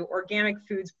to you, organic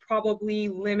foods probably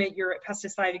limit your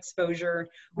pesticide exposure.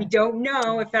 We don't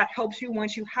know if that helps you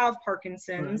once you have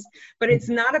Parkinson's, but it's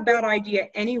not a bad idea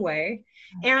anyway.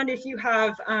 And if you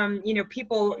have,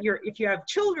 if you have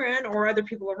children or other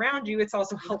people around you, it's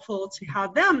also helpful to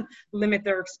have them limit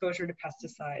their exposure to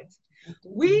pesticides.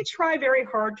 We try very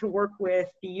hard to work with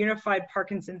the Unified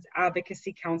Parkinson's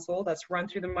Advocacy Council that's run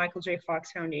through the Michael J.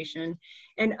 Fox Foundation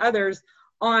and others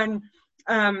on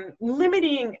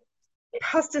limiting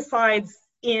pesticides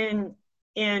in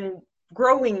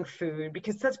growing food,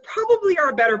 because that's probably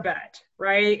our better bet,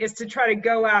 right? Is to try to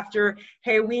go after,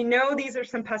 hey, we know these are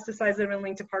some pesticides that have been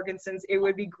linked to Parkinson's. It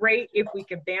would be great if we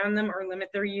could ban them or limit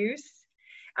their use,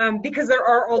 because there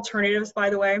are alternatives, by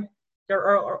the way. There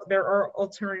are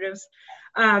alternatives,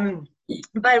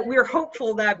 but we're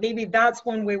hopeful that maybe that's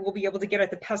one way we'll be able to get at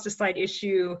the pesticide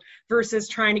issue versus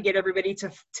trying to get everybody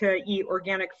to eat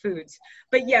organic foods.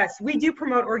 But yes, we do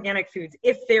promote organic foods.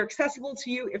 If they're accessible to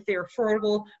you, if they're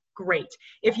affordable, great.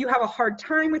 If you have a hard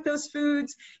time with those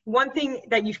foods, one thing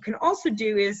that you can also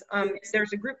do is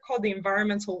there's a group called the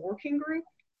Environmental Working Group.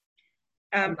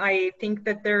 I think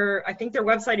their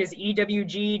website is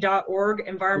ewg.org,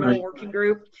 Environmental Working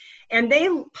Group, and they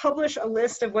publish a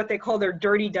list of what they call their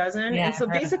dirty dozen. And so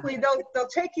basically they'll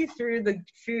take you through the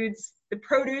foods, the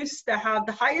produce that have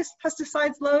the highest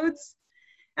pesticides loads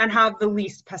and have the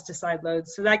least pesticide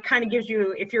loads. So that kind of gives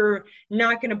you, if you're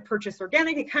not going to purchase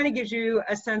organic, it kind of gives you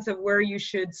a sense of where you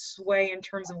should sway in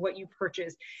terms of what you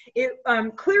purchase. It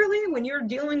clearly, when you're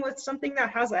dealing with something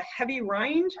that has a heavy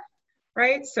rind,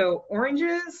 right? So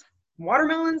oranges,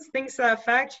 watermelons, things to that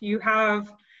effect, you have,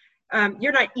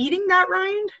 you're not eating that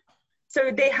rind. So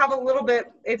they have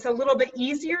it's a little bit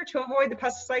easier to avoid the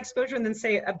pesticide exposure than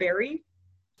say a berry,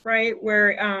 right?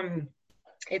 Where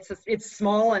it's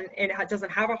small and it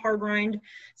doesn't have a hard rind.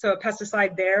 So a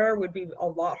pesticide there would be a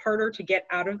lot harder to get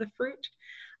out of the fruit.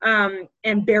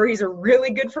 And berries are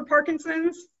really good for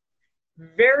Parkinson's.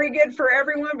 Very good for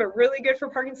everyone, but really good for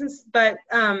Parkinson's. But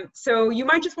so you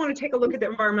might just want to take a look at the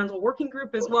Environmental Working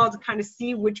Group as well to kind of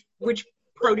see which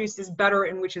produce is better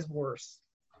and which is worse.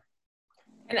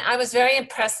 And I was very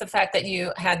impressed the fact that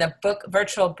you had a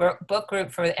virtual book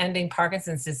group for ending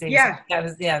Parkinson's disease. Yeah.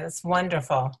 That's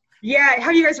wonderful. Yeah,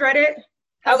 have you guys read it?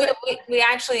 We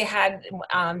actually had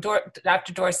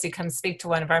Dr. Dorsey come speak to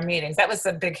one of our meetings. That was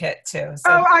a big hit too. So.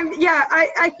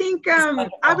 I think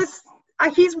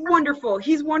he's wonderful.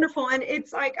 He's wonderful. And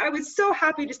it's like, I was so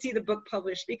happy to see the book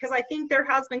published because I think there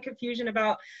has been confusion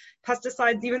about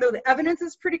pesticides, even though the evidence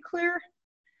is pretty clear,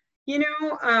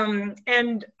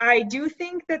 and I do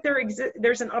think that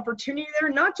there's an opportunity there,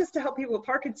 not just to help people with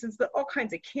Parkinson's, but all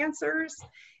kinds of cancers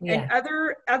and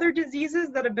other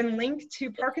diseases that have been linked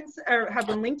to Parkinson's or have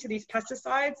been linked to these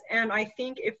pesticides. And I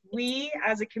think if we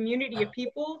as a community of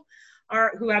people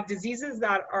who have diseases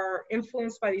that are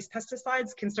influenced by these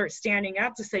pesticides can start standing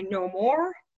up to say no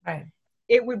more, right,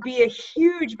 it would be a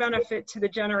huge benefit to the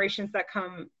generations that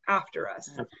come after us.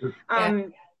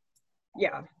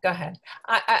 Yeah. Go ahead.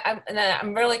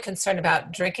 I'm really concerned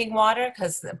about drinking water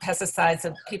because the pesticides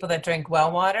of people that drink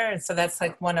well water. And so that's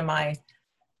like one of my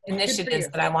initiatives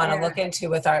that I want to look into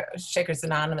with our Shakers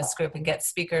Anonymous group and get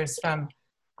speakers from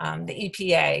the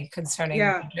EPA concerning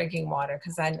drinking water,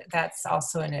 because that's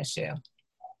also an issue.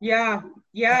 Yeah.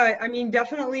 I mean,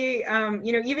 definitely.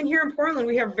 Even here in Portland,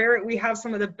 we have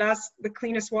some of the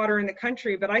cleanest water in the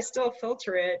country, but I still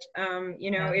filter it.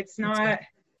 It's not.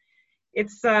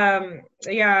 It's an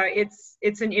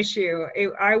issue.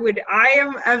 I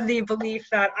am of the belief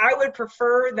that I would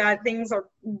prefer that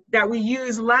that we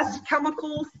use less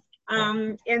chemicals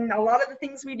in a lot of the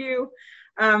things we do.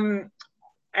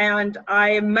 And I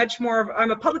am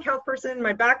I'm a public health person.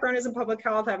 My background is in public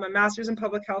health. I have my master's in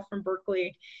public health from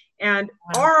Berkeley. And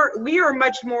we are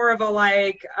much more of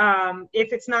a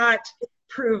if it's not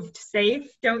proved safe,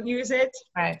 don't use it.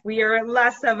 Right. We are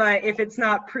less of if it's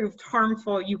not proved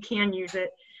harmful, you can use it.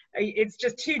 It's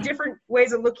just two different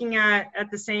ways of looking at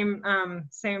the same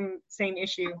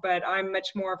issue. But I'm much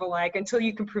more of a until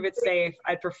you can prove it safe,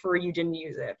 I prefer you didn't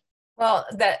use it. Well,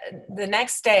 the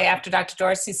next day after Dr.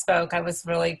 Dorsey spoke, I was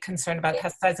really concerned about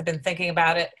pesticides. I've been thinking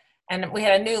about it. And we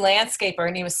had a new landscaper,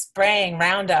 and he was spraying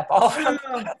Roundup all around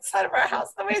the outside of our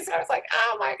house. I was like,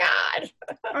 oh my God.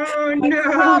 Oh Like,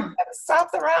 no.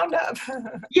 stop the Roundup.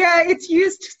 Yeah, it's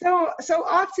used so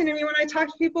often. I mean, when I talk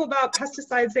to people about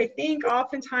pesticides, they think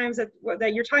oftentimes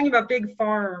that you're talking about big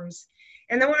farms.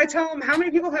 And then when I tell them how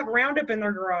many people have Roundup in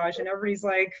their garage, and everybody's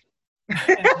like, and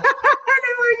I'm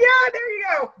like, yeah, there you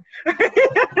go.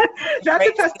 That's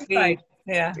a pesticide.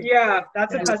 Yeah. Yeah,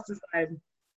 that's a pesticide.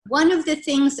 One of the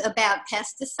things about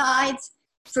pesticides,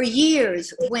 for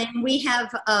years, when we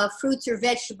have fruits or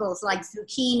vegetables like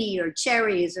zucchini or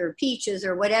cherries or peaches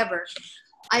or whatever,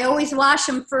 I always wash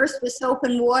them first with soap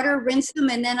and water, rinse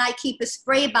them, and then I keep a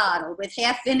spray bottle with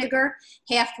half vinegar,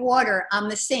 half water on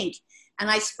the sink. And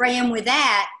I spray them with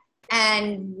that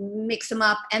and mix them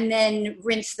up and then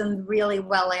rinse them really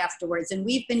well afterwards. And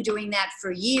we've been doing that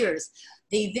for years.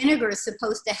 The vinegar is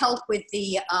supposed to help with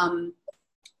the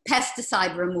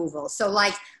pesticide removal. So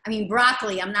like, I mean,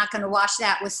 broccoli, I'm not going to wash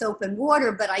that with soap and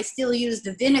water, but I still use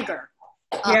the vinegar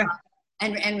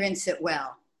and rinse it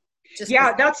well.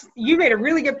 You made a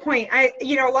really good point. A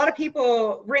lot of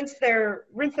people rinse their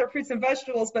fruits and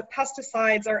vegetables, but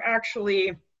pesticides are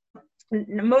actually,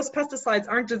 most pesticides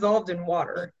aren't dissolved in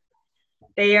water.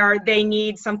 They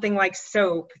need something like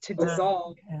soap to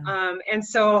dissolve. And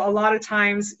so a lot of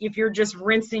times, if you're just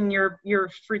rinsing your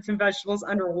fruits and vegetables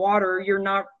under water, you're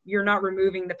not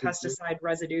removing the pesticide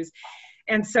residues.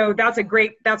 And so that's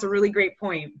a really great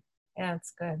point. Yeah,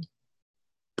 it's good.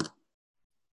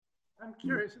 I'm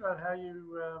curious about how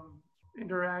you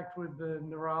interact with the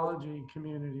neurology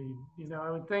community. I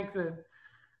would think that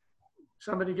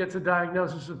somebody gets a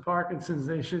diagnosis of Parkinson's,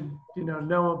 they should,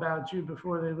 know about you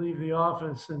before they leave the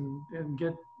office and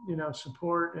get,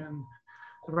 support and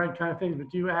the right kind of things.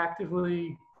 But do you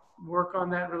actively work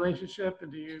on that relationship,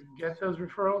 and do you get those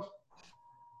referrals?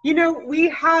 We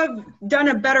have done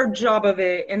a better job of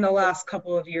it in the last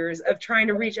couple of years of trying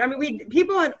to reach,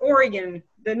 people in Oregon,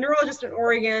 the neurologists in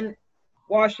Oregon,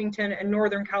 Washington, and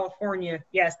Northern California,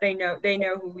 yes, they know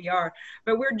who we are,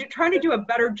 but we're trying to do a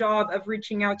better job of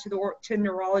reaching out to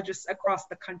neurologists across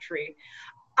the country.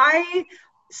 I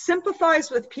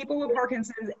sympathize with people with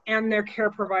Parkinson's and their care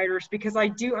providers, because I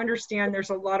do understand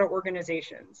there's a lot of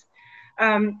organizations.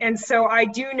 And so I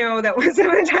do know that when some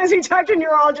of the times we talk to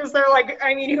neurologists, they're like,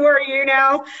 who are you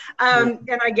now?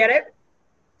 And I get it.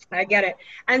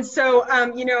 And so,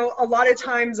 a lot of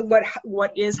times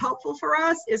what is helpful for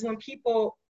us is when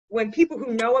people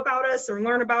who know about us or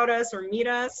learn about us or meet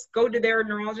us, go to their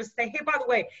neurologist, say, hey, by the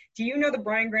way, do you know the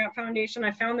Brian Grant Foundation?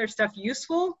 I found their stuff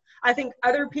useful. I think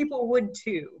other people would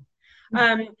too.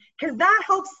 Because that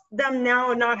helps them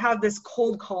now not have this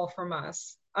cold call from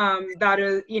us.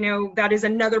 That is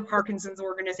another Parkinson's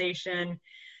organization,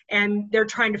 and they're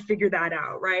trying to figure that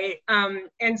out, right?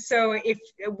 And so if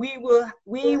we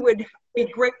would be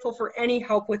grateful for any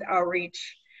help with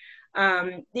outreach.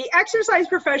 The exercise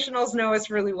professionals know us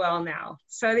really well now.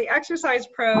 So the exercise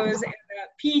pros and the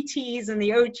PTs and the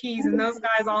OTs and those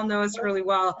guys all know us really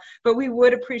well, but we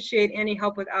would appreciate any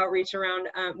help with outreach around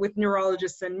with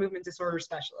neurologists and movement disorder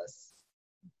specialists.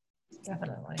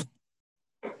 Definitely.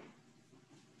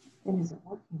 It isn't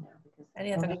working now because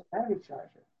any other battery charger.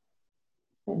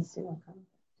 And still coming.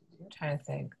 I'm trying to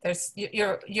think.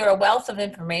 You're a wealth of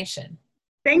information.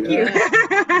 Thank you.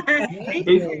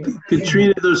 Hey,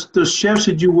 Katrina, those chefs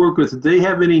that you work with, do they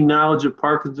have any knowledge of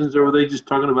Parkinson's, or are they just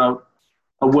talking about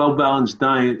a well-balanced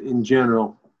diet in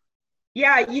general?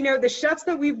 Yeah, the chefs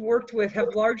that we've worked with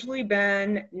have largely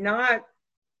been not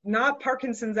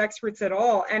Parkinson's experts at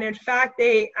all. And in fact,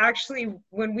 they actually,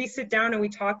 when we sit down and we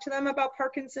talk to them about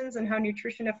Parkinson's and how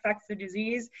nutrition affects the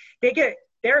disease, they get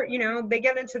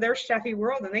into their chefy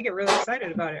world and they get really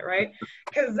excited about it, right?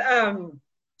 Because,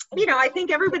 I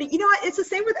think everybody, it's the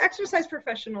same with exercise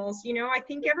professionals. I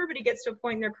think everybody gets to a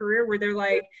point in their career where they're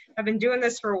like, I've been doing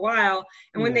this for a while.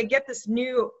 And when they get this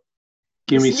new,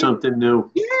 something new.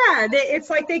 Yeah, it's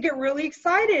like they get really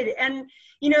excited. And,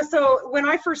 so when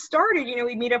I first started,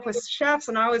 we meet up with chefs,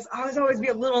 and I was always be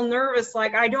a little nervous.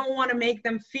 Like, I don't want to make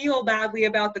them feel badly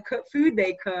about the food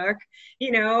they cook,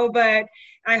 but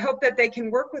I hope that they can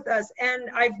work with us.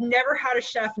 And I've never had a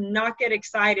chef not get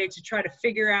excited to try to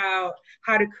figure out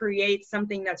how to create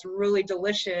something that's really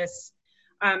delicious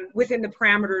within the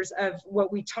parameters of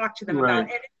what we talk to them about.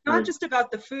 And it's not just about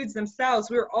the foods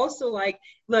themselves. We're also like,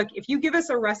 look, if you give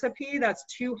us a recipe that's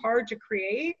too hard to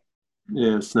create,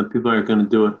 some people aren't going to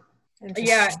do it.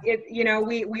 Yeah,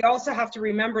 we also have to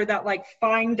remember that like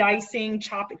fine dicing,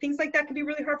 chopping, things like that can be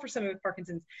really hard for someone with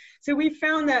Parkinson's. So we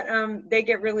found that they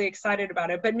get really excited about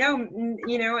it. But no,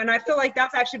 and I feel like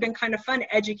that's actually been kind of fun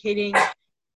educating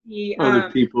the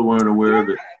other people weren't aware of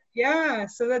it. Yeah,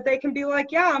 so that they can be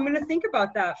like, yeah, I'm going to think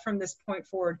about that from this point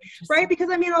forward, right? Because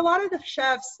I mean, a lot of the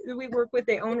chefs that we work with,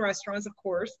 they own restaurants, of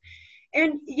course,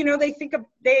 and they think of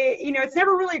it's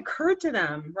never really occurred to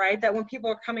them, right, that when people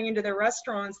are coming into their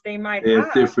restaurants, they might They have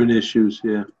have different issues,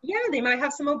 yeah. they might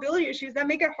have some mobility issues that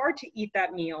make it hard to eat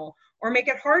that meal or make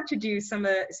it hard to do some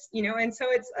of and so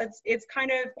it's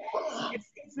kind of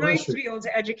it's nice to be able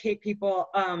to educate people.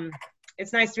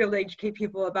 It's nice to be able to educate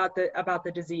people about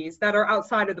the disease that are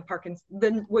outside of the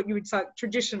Parkinson, what you would say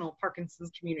traditional Parkinson's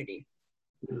community.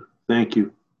 Thank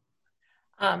you.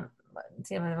 I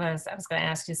was going to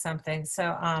ask you something.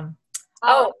 So,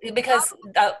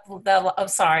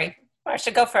 sorry,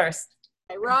 Marcia, go first.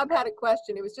 Rob had a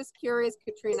question. He was just curious,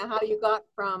 Katrina, how you got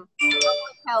from public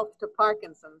health to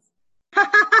Parkinson's.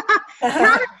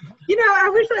 I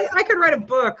wish I could write a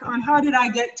book on how did I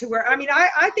get to where. I mean,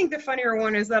 I think the funnier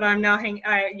one is that I'm now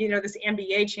this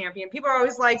NBA champion. People are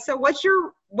always like, so what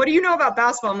do you know about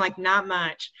basketball? I'm like, not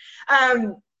much.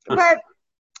 But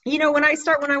when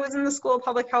I was in the School of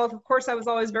Public Health, of course, I was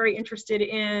always very interested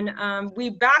in, we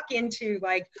back into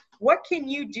like, what can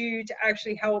you do to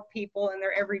actually help people in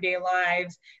their everyday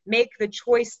lives, make the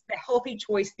healthy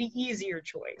choice, the easier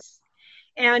choice.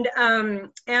 And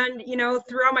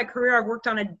throughout my career, I've worked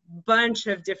on a bunch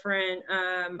of different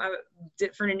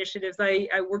initiatives.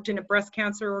 I worked in a breast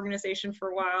cancer organization for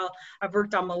a while. I've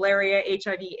worked on malaria,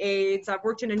 HIV, AIDS. I've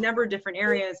worked in a number of different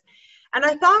areas. And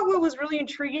I thought what was really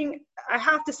intriguing, I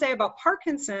have to say, about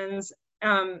Parkinson's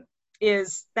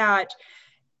is that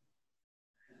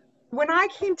when I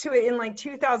came to it in like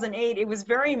 2008, it was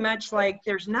very much like,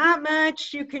 there's not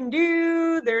much you can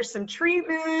do. There's some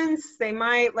treatments.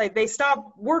 They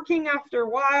stop working after a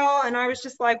while. And I was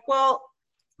just like, well,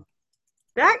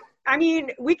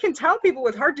 we can tell people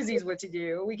with heart disease what to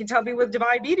do. We can tell people with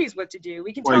diabetes what to do.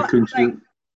 We can tell,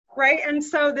 right? And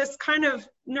so this kind of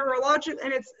neurological,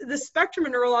 and it's the spectrum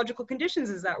of neurological conditions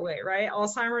is that way, right?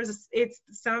 Alzheimer's, it's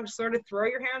sort of throw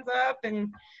your hands up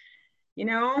and,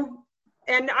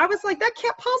 and I was like, that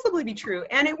can't possibly be true.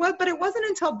 And but it wasn't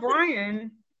until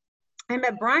I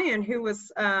met Brian, who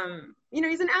was,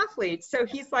 he's an athlete. So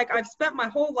he's like, I've spent my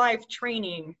whole life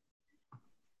training.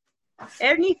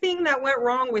 Anything that went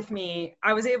wrong with me,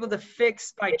 I was able to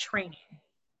fix by training,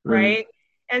 right?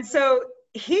 And so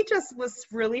he just was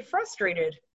really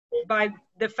frustrated by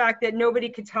the fact that nobody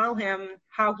could tell him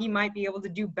how he might be able to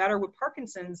do better with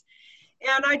Parkinson's.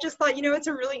 And I just thought, it's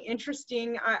a really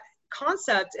interesting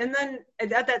concept. And then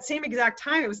at that same exact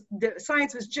time, the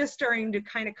science was just starting to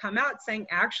kind of come out saying,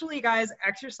 actually, guys,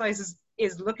 exercise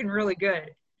is looking really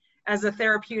good as a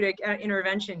therapeutic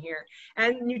intervention here.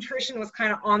 And nutrition was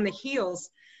kind of on the heels.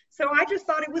 So I just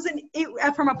thought it was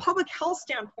from a public health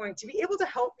standpoint, to be able to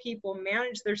help people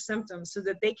manage their symptoms so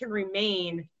that they can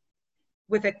remain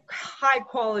with a high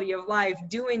quality of life,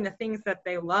 doing the things that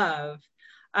they love.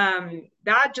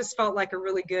 That just felt like a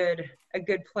really good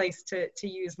place to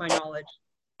use my knowledge.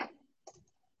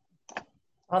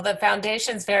 Well, the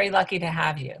foundation's very lucky to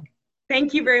have you.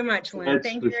 Thank you very much, Lynn.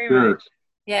 Thank you very much.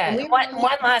 Yeah. One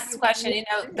last question.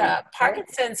 The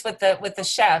Parkinson's with the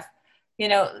chef.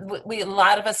 A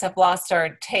lot of us have lost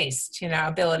our taste.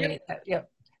 Ability. Yep.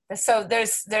 So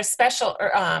there's special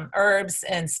herbs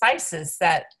and spices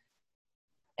that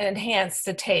enhance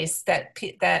the taste that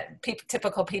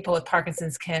typical people with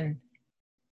Parkinson's can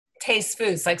taste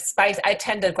foods like spice. I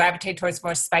tend to gravitate towards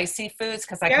more spicy foods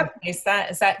because I can taste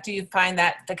that. Do you find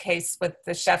that the case with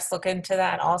the chefs look into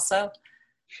that also?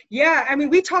 Yeah, I mean,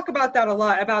 we talk about that a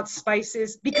lot, about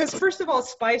spices, because first of all,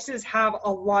 spices have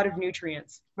a lot of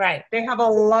nutrients. Right. They have a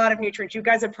lot of nutrients. You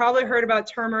guys have probably heard about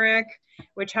turmeric,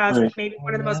 which has maybe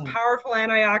one of the most powerful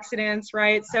antioxidants,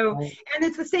 right? So, and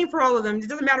it's the same for all of them. It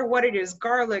doesn't matter what it is,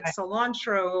 garlic,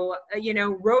 cilantro,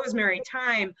 rosemary,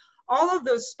 thyme, all of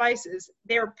those spices,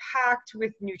 they're packed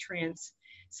with nutrients.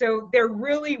 So they're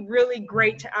really, really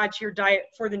great to add to your diet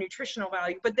for the nutritional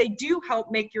value, but they do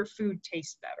help make your food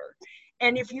taste better.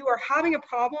 And if you are having a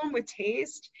problem with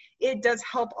taste, it does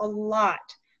help a lot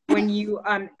when you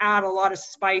add a lot of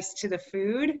spice to the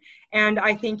food. And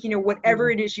I think,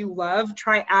 whatever it is you love,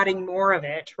 try adding more of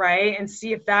it, right? And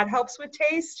see if that helps with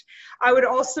taste. I would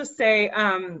also say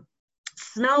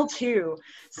smell too.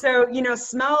 So,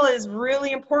 smell is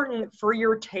really important for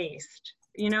your taste,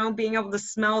 being able to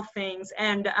smell things.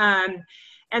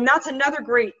 And that's another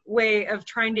great way of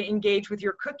trying to engage with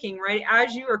your cooking, right?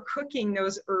 As you are cooking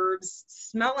those herbs,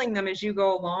 smelling them as you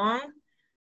go along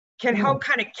can help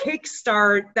kind of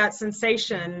kickstart that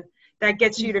sensation that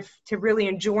gets you to really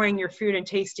enjoying your food and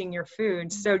tasting your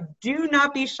food. So do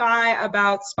not be shy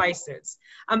about spices.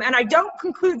 And I don't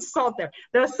include salt there.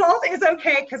 The salt is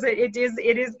okay because it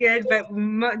is good, but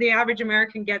the average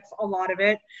American gets a lot of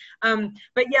it.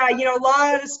 But yeah, you know, a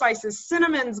lot of spices.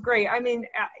 Cinnamon's great. I mean,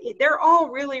 they're all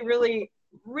really, really,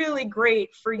 really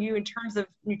great for you in terms of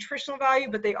nutritional value,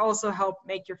 but they also help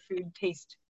make your food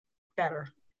taste better.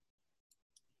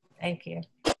 Thank you.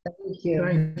 Thank you.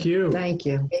 Thank you. Thank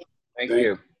you. Thank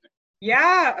you.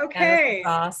 Yeah, Yeah, okay.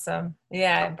 that's awesome.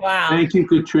 Yeah, wow. Thank you,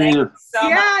 Katrina. Thank you so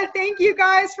much. Yeah, thank you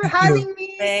guys for having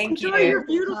me. Thank Enjoy you. your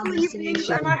beautiful evenings,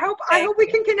 and I hope Thank we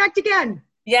can connect again.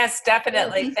 Yes,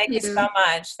 definitely. Thank Thank you you. so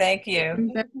much. Thank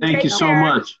you. Thank Take you so care.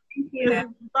 much. Thank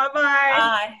you.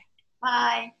 Bye-bye.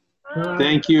 Bye. Bye.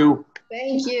 Thank you.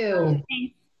 Thank you.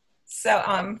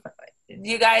 So,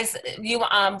 you guys,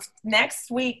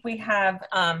 next week we have,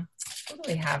 who do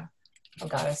we have? Oh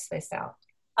God, I spaced out.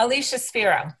 Alicia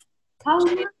Spiro.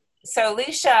 So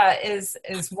Alicia is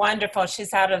wonderful.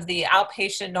 She's out of the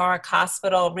outpatient Norwalk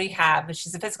Hospital rehab, and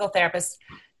she's a physical therapist.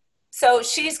 So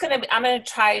I'm going to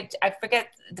try, I forget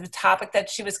the topic that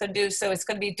she was going to do. So it's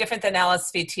going to be different than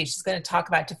LSVT. She's going to talk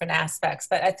about different aspects,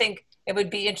 but I think it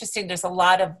would be interesting. There's a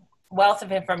lot of wealth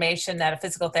of information that a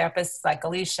physical therapist like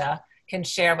Alicia can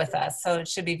share with us. So it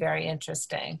should be very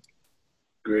interesting.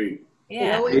 Great.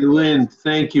 Yeah. Hey, Lynn,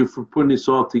 thank you for putting this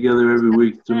all together every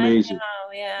week. It's amazing.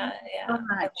 Oh, yeah. So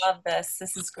I much. love this.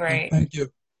 This is great. Thank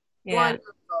you. Yeah.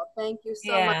 Wonderful. Thank you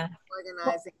so much Yeah. for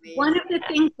organizing these. One of the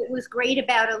things that was great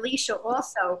about Alicia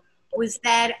also was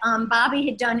that Bobby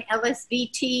had done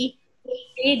LSVT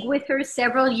big with her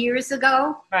several years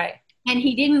ago, Right. and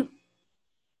he didn't,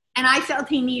 and I felt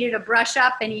he needed a brush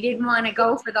up and he didn't want to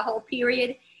go for the whole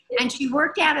period. And she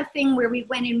worked out a thing where we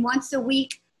went in once a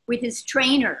week with his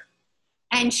trainer,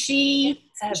 and she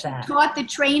taught the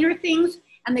trainer things,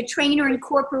 and the trainer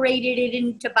incorporated it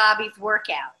into Bobby's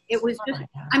workout. It was just,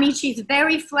 I mean, she's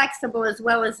very flexible as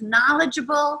well as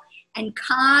knowledgeable and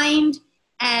kind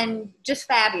and just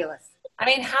fabulous. I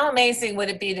mean, how amazing would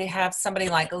it be to have somebody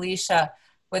like Alicia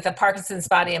with a Parkinson's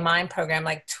Body and Mind program,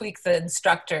 like tweak the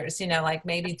instructors, you know, like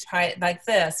maybe try it like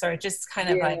this, or just kind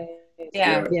of like,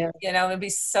 you know, it'd be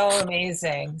so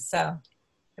amazing. So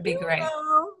it'd be great.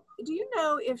 Do you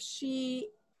know if she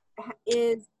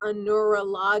is a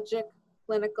neurologic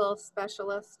clinical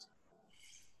specialist?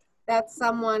 That's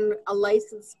someone, a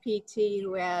licensed PT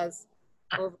who has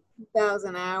over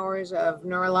 2,000 hours of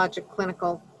neurologic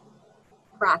clinical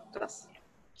practice.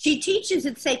 She teaches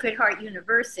at Sacred Heart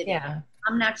University. Yeah.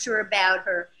 I'm not sure about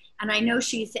her. And I know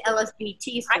she's the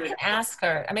LSBT I can ask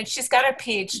her. I mean, she's got her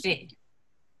PhD.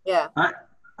 Yeah.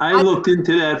 I looked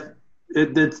into that.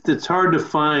 That's hard to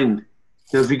find.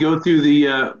 You know, if you go through the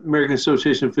American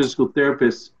Association of Physical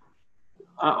Therapists,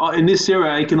 in this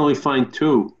area, I can only find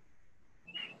two.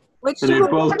 And they're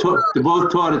both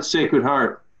taught at Sacred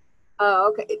Heart.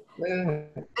 Oh, okay.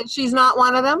 And she's not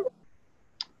one of them?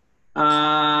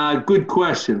 Good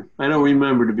question. I don't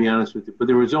remember, to be honest with you, but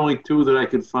there was only two that I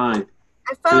could find.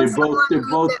 And they're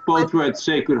both were at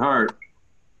Sacred Heart,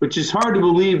 which is hard to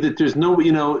believe that there's no,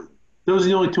 you know, those are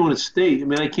the only two in the state. I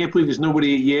mean, I can't believe there's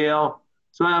nobody at Yale.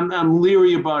 So I'm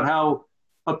leery about how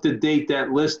up to date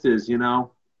that list is. You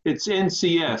know, it's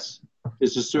NCS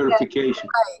is a certification.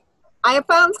 Right. I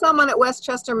found someone at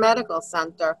Westchester Medical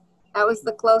Center. That was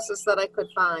the closest that I could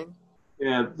find.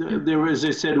 Yeah, there were, as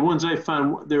I said, the ones I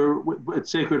found, they were at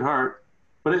Sacred Heart.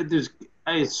 But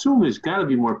I assume there's got to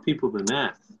be more people than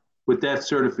that with that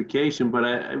certification. But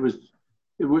it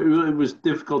was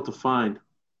difficult to find.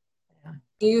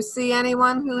 Do you see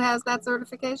anyone who has that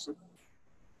certification?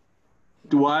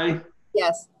 Do I?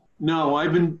 Yes. No,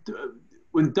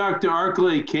 when Dr.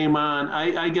 Arkley came on,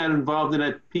 I got involved in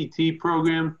that PT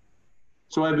program.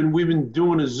 So we've been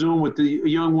doing a Zoom with the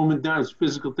young woman down,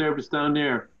 physical therapist down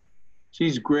there.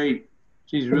 She's great.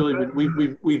 She's really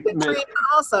been, we've met.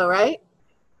 Also, right?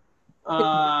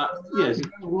 Yes.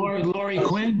 Lori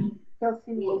Quinn?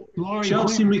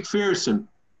 Chelsea McPherson.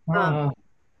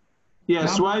 Yeah,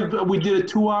 so we did a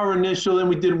 2-hour initial, then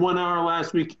we did 1 hour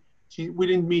last week. We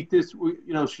didn't meet this,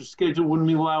 her schedule wouldn't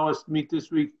allow us to meet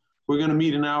this week. We're going to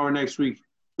meet an hour next week.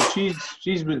 But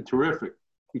she's been terrific.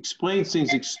 Explains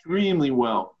things extremely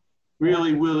well.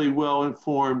 Really, really well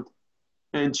informed.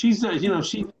 And she's,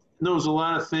 she knows a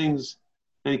lot of things.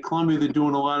 And at Columbia, they're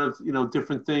doing a lot of,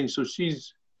 different things. So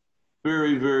she's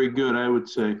very, very good, I would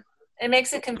say. It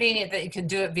makes it convenient that you can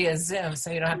do it via Zoom, so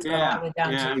you don't have to go all the way down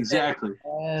to Yeah, the exactly.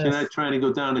 Yes. She's not trying to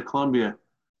go down to Columbia.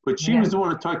 But she was the one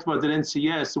that talked about that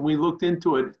NCS, and we looked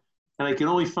into it, and I can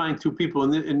only find two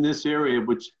people in this area,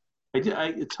 which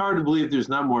it's hard to believe there's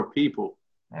not more people.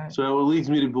 right. So it leads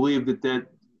me to believe that that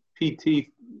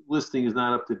PT listing is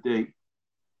not up to date.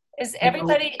 Is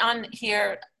everybody on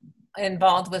here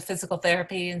involved with physical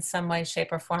therapy in some way,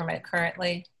 shape, or form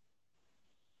currently?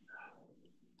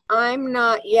 I'm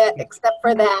not yet, except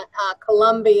for that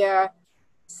Columbia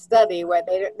study where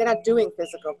they're not doing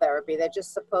physical therapy. They're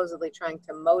just supposedly trying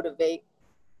to motivate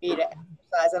me to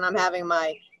exercise. And I'm having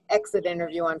my exit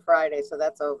interview on Friday, so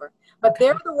that's over. But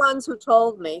they're the ones who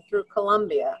told me through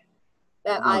Columbia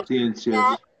that I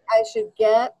should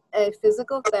get a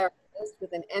physical therapist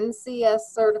with an NCS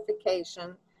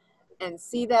certification and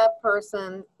see that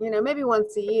person, you know, maybe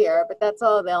once a year, but that's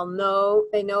all they'll know.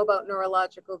 They know about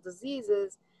neurological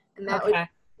diseases, and that would, as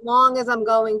long as I'm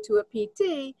going to a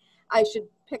PT, I should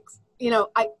pick, you know,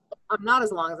 I'm not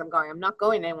as long as I'm going. I'm not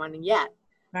going to anyone yet,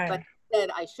 but said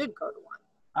I should go to one.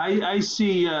 I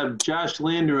see Josh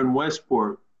Lander in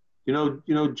Westport. You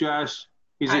know Josh.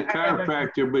 He's a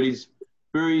chiropractor, but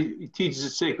he teaches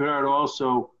at Sacred Heart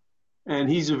also, and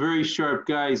he's a very sharp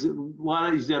guy. He's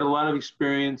got a lot of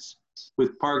experience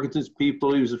with Parkinson's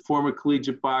people. He was a former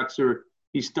collegiate boxer.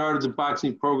 He started the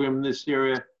boxing program in this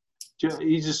area.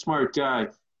 He's a smart guy,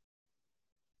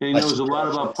 and he knows a lot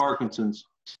about Parkinson's.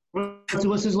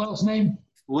 What's his last name?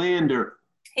 Lander.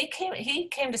 He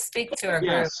came to speak to our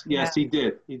group. Yes, he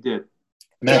did.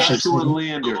 Joshua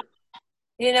Lander.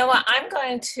 You know what? I'm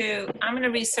going to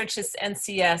research this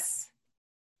NCS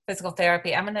physical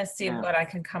therapy. I'm going to see what I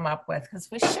can come up with, because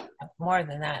we should have more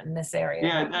than that in this area.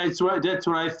 Yeah, that's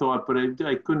what I thought, but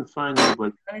I couldn't find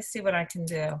anybody. Let me see what I can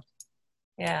do.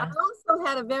 Yeah. I also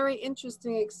had a very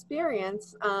interesting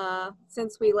experience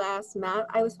since we last met.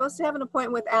 I was supposed to have an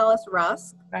appointment with Alice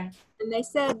Rusk, and they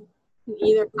said you can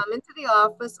either come into the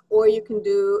office or you can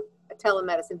do a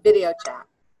telemedicine video chat.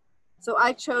 So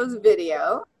I chose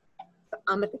video.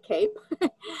 I'm at the Cape.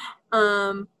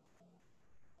 And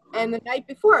the night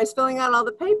before, I was filling out all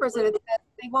the papers, and it said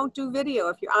they won't do video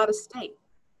if you're out of state.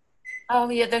 Oh,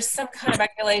 yeah, there's some kind of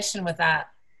regulation with that.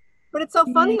 But it's so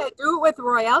funny. I do it with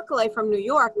Roy Alcalay from New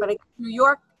York, but New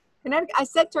York, Connecticut. I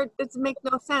said to her, "This makes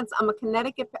no sense. I'm a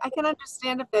Connecticut. I can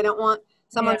understand if they don't want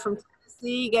someone from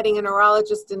Tennessee getting a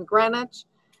neurologist in Greenwich,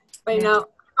 but you know, if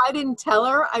I didn't tell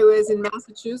her I was in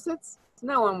Massachusetts,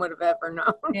 no one would have ever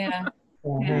known." Yeah.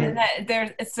 And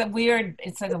it's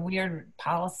like a weird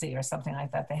policy or something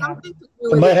like that they have.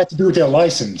 It might have to do with their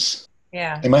license.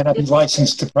 Yeah. They might not be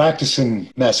licensed to practice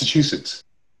in Massachusetts.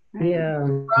 Yeah.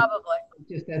 Probably.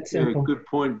 Just that simple. Good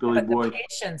point, Billy Boy. The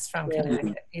patients from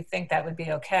Connecticut, you think that would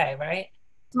be okay, right?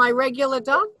 It's my regular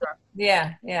doctor.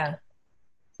 Yeah. Yeah,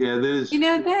 that is. You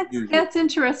know, that's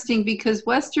interesting, because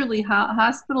Westerly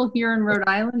Hospital here in Rhode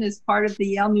Island is part of the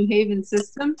Yale New Haven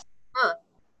system. Huh.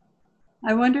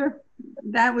 I wonder if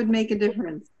that would make a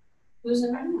difference.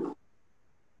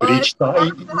 But each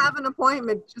time you have an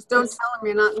appointment, just don't tell them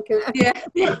you're not in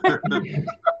Connecticut. Yeah.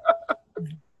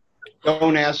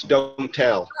 Don't ask, don't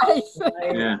tell.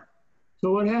 Yeah.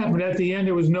 So what happened? At the end,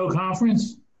 there was no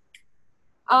conference?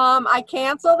 I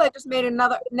canceled. I just made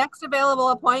another next available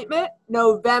appointment,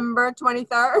 November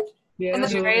 23rd. Yeah. And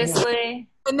then, Seriously?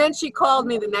 And then she called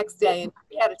me the next day, and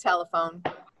we had a telephone.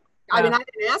 I mean, I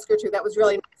didn't ask her to. That was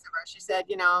really nice of her. She said,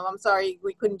 you know, I'm sorry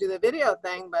we couldn't do the video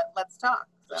thing, but let's talk.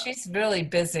 So. She's really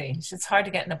busy. It's hard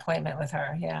to get an appointment with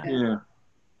her. Yeah.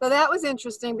 So that was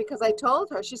interesting, because I told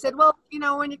her, she said, well, you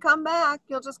know, when you come back,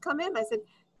 you'll just come in. I said,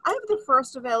 I have the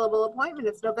first available appointment.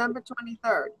 It's November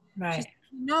 23rd. Right. She said,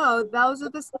 no, those are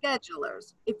the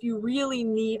schedulers. If you really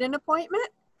need an appointment,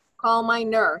 call my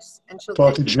nurse and she'll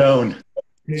talk to Joan.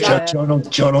 Yeah. Joan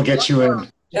will get you in.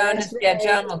 Joan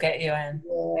will get you in.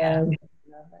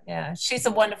 Yeah. She's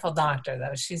a wonderful doctor,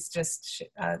 though. She's just.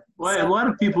 Well, a lot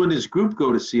of people in this group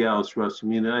go to see Alice Rusk. I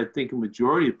mean, I think a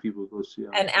majority of people go see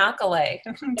Alice. And Alcalay.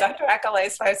 Dr.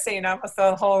 Alcalay, I've seen almost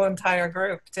the whole entire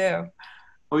group, too.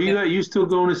 Oh, you still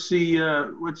going to see,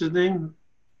 what's his name?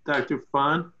 Dr.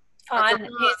 Fon? Fon,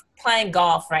 he's playing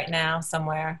golf right now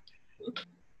somewhere.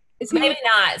 Maybe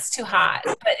not. It's too hot.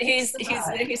 But he's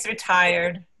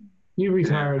retired. He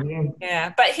retired, yeah.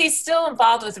 Yeah, but he's still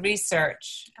involved with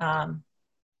research.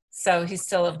 So he's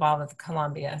still involved with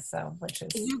Columbia. So which is.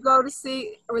 Did you go to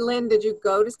see, or Lynn? Did you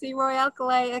go to see Roy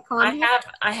Alcalay at Columbia?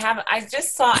 I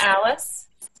just saw Alice.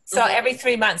 So every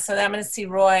 3 months. So then I'm going to see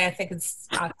Roy. I think it's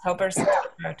October.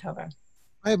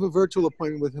 I have a virtual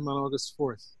appointment with him on August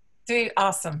 4th.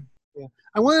 Awesome. Yeah.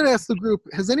 I wanted to ask the group,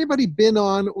 has anybody been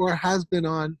on or has been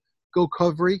on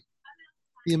GoCovery,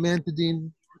 the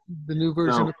amantadine, the new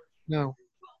version? No.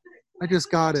 I just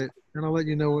got it, and I'll let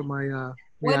you know what my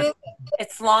what is it?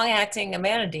 It's long-acting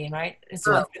amantadine, right? It's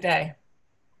once a day.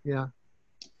 Yeah.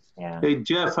 Hey,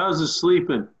 Jeff, how's the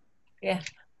sleeping? Yeah.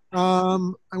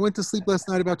 I went to sleep last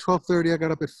night about 12:30. I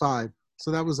got up at 5,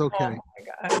 so that was okay.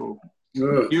 Oh my God.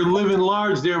 You're living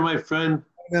large there, my friend.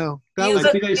 No, I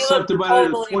think I slept about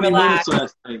totally 20 minutes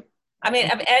last night. I mean,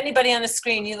 of anybody on the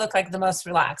screen, you look like the most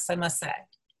relaxed, I must say.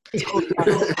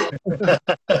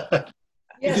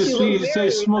 You say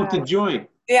smoked a joint.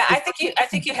 Yeah, I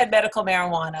think you had medical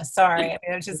marijuana. Sorry, I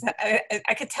mean,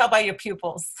 I could tell by your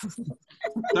pupils.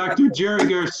 Dr. Jerry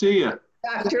Garcia.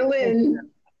 Dr. Lynn.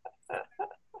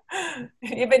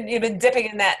 You've been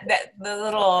dipping in the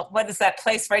little, what is that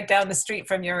place right down the street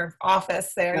from your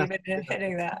office there? You've been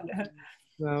hitting that.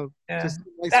 No, Yeah. just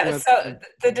nice So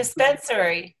the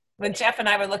dispensary, when Jeff and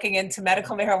I were looking into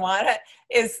medical marijuana,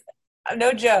 is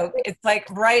no joke. It's like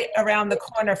right around the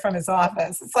corner from his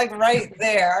office. It's like right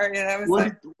there. You know.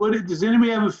 Does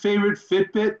anybody have a favorite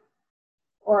Fitbit?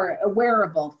 Or a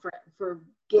wearable for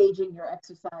gauging your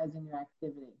exercise and your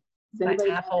activity. My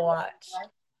Apple Watch.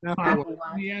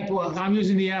 I'm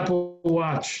using the Apple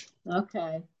Watch.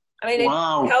 Okay. I mean, it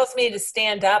tells me to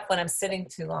stand up when I'm sitting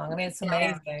too long. I mean, it's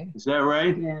amazing. Is that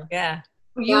right? Yeah.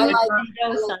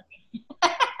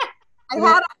 I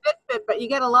had a Fitbit, but you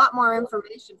get a lot more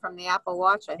information from the Apple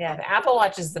Watch. I think. Yeah, the Apple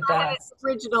Watch is the best.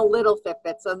 Original little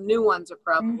Fitbit, so new ones are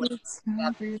probably.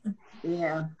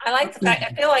 Yeah. I like the fact.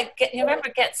 I feel like you remember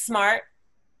Get Smart.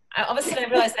 All of a sudden, I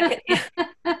realized I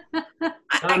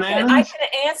can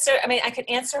answer. I mean, I can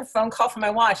answer a phone call from my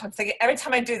watch. I'm thinking every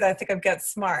time I do that, I think of Get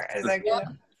Smart. It's like,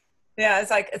 yeah,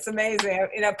 it's like it's amazing.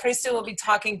 You know, pretty soon we'll be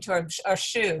talking to our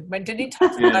shoe. When did he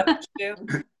talk about the shoe?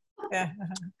 Yeah.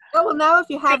 Oh, well, now if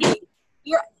you have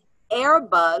your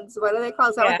earbuds, what are they called?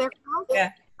 Is that what they're called?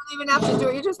 Yeah. You don't even have to do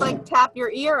it. You just like tap your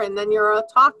ear and then you're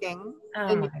talking. Oh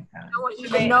and my God. Know what you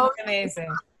know. It's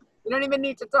amazing. You don't even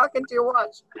need to talk into your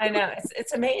watch. I know.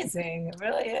 It's amazing. It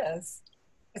really is.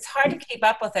 It's hard to keep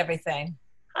up with everything.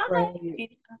 Right.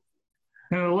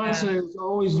 And Alexa is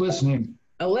always listening.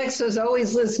 Alexa's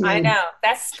always listening. I know.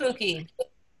 That's spooky.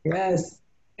 Yes.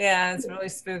 Yeah, it's really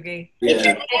spooky.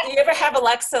 Yeah. Do you ever have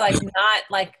Alexa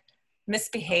not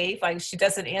misbehave? Like she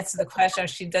doesn't answer the question, or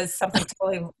she does something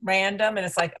totally random, and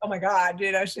it's like, oh my God,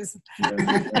 you know, she's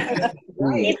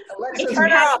right.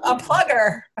 Turn her off, unplug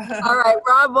her. All right,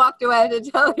 Rob walked away to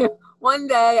tell you. One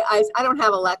day, I don't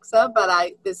have Alexa,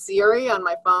 but the Siri on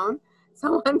my phone.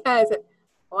 So one day I said,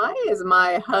 why is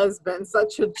my husband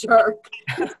such a jerk?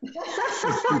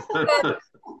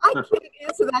 I can't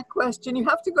answer that question. You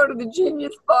have to go to the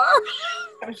Genius Bar.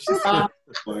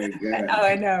 Oh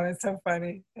I know. It's so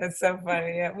funny. It's so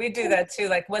funny. Yeah, we do that too.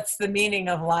 Like, what's the meaning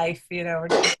of life? You know, or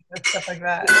stuff like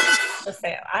that. Just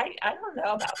say, I don't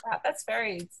know about that. That's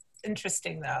very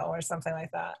interesting, though, or something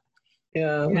like that.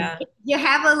 Yeah. You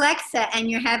have Alexa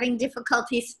and you're having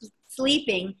difficulty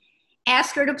sleeping.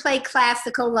 Ask her to play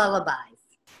classical lullabies.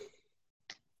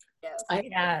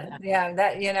 Yeah.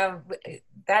 That, you know,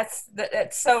 that's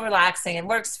so relaxing. It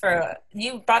works for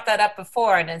you. Brought that up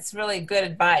before, and it's really good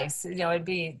advice. You know,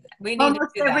 we need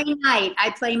almost to do every that. night.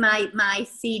 I play my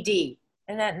CD.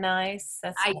 Isn't that nice?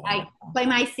 I play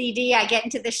my CD. I get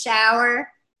into the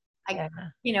shower. I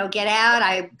get out.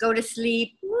 I go to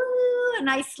sleep. Woo, and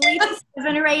I sleep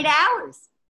 7 or 8 hours.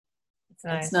 It's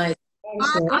nice. It's nice.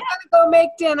 I'm gonna go make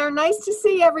dinner. Nice to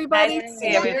see everybody. Nice to see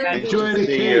everybody. Enjoy the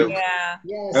cake. Yeah.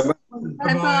 Yes.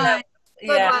 Bye-bye.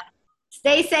 Yeah.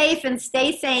 Stay safe and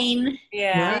stay sane.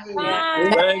 Yeah. Bye.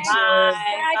 Bye.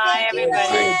 Bye,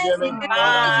 everybody.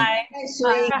 Bye.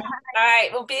 All right.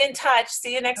 We'll be in touch.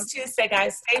 See you next Tuesday,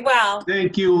 guys. Stay well.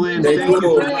 Thank you, Lynn. Thank Thank you.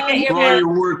 you for all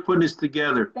your work putting this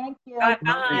together. Thank you. Bye.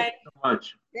 Thank you so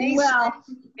much. Be well.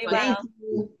 Be well. Thank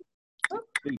you.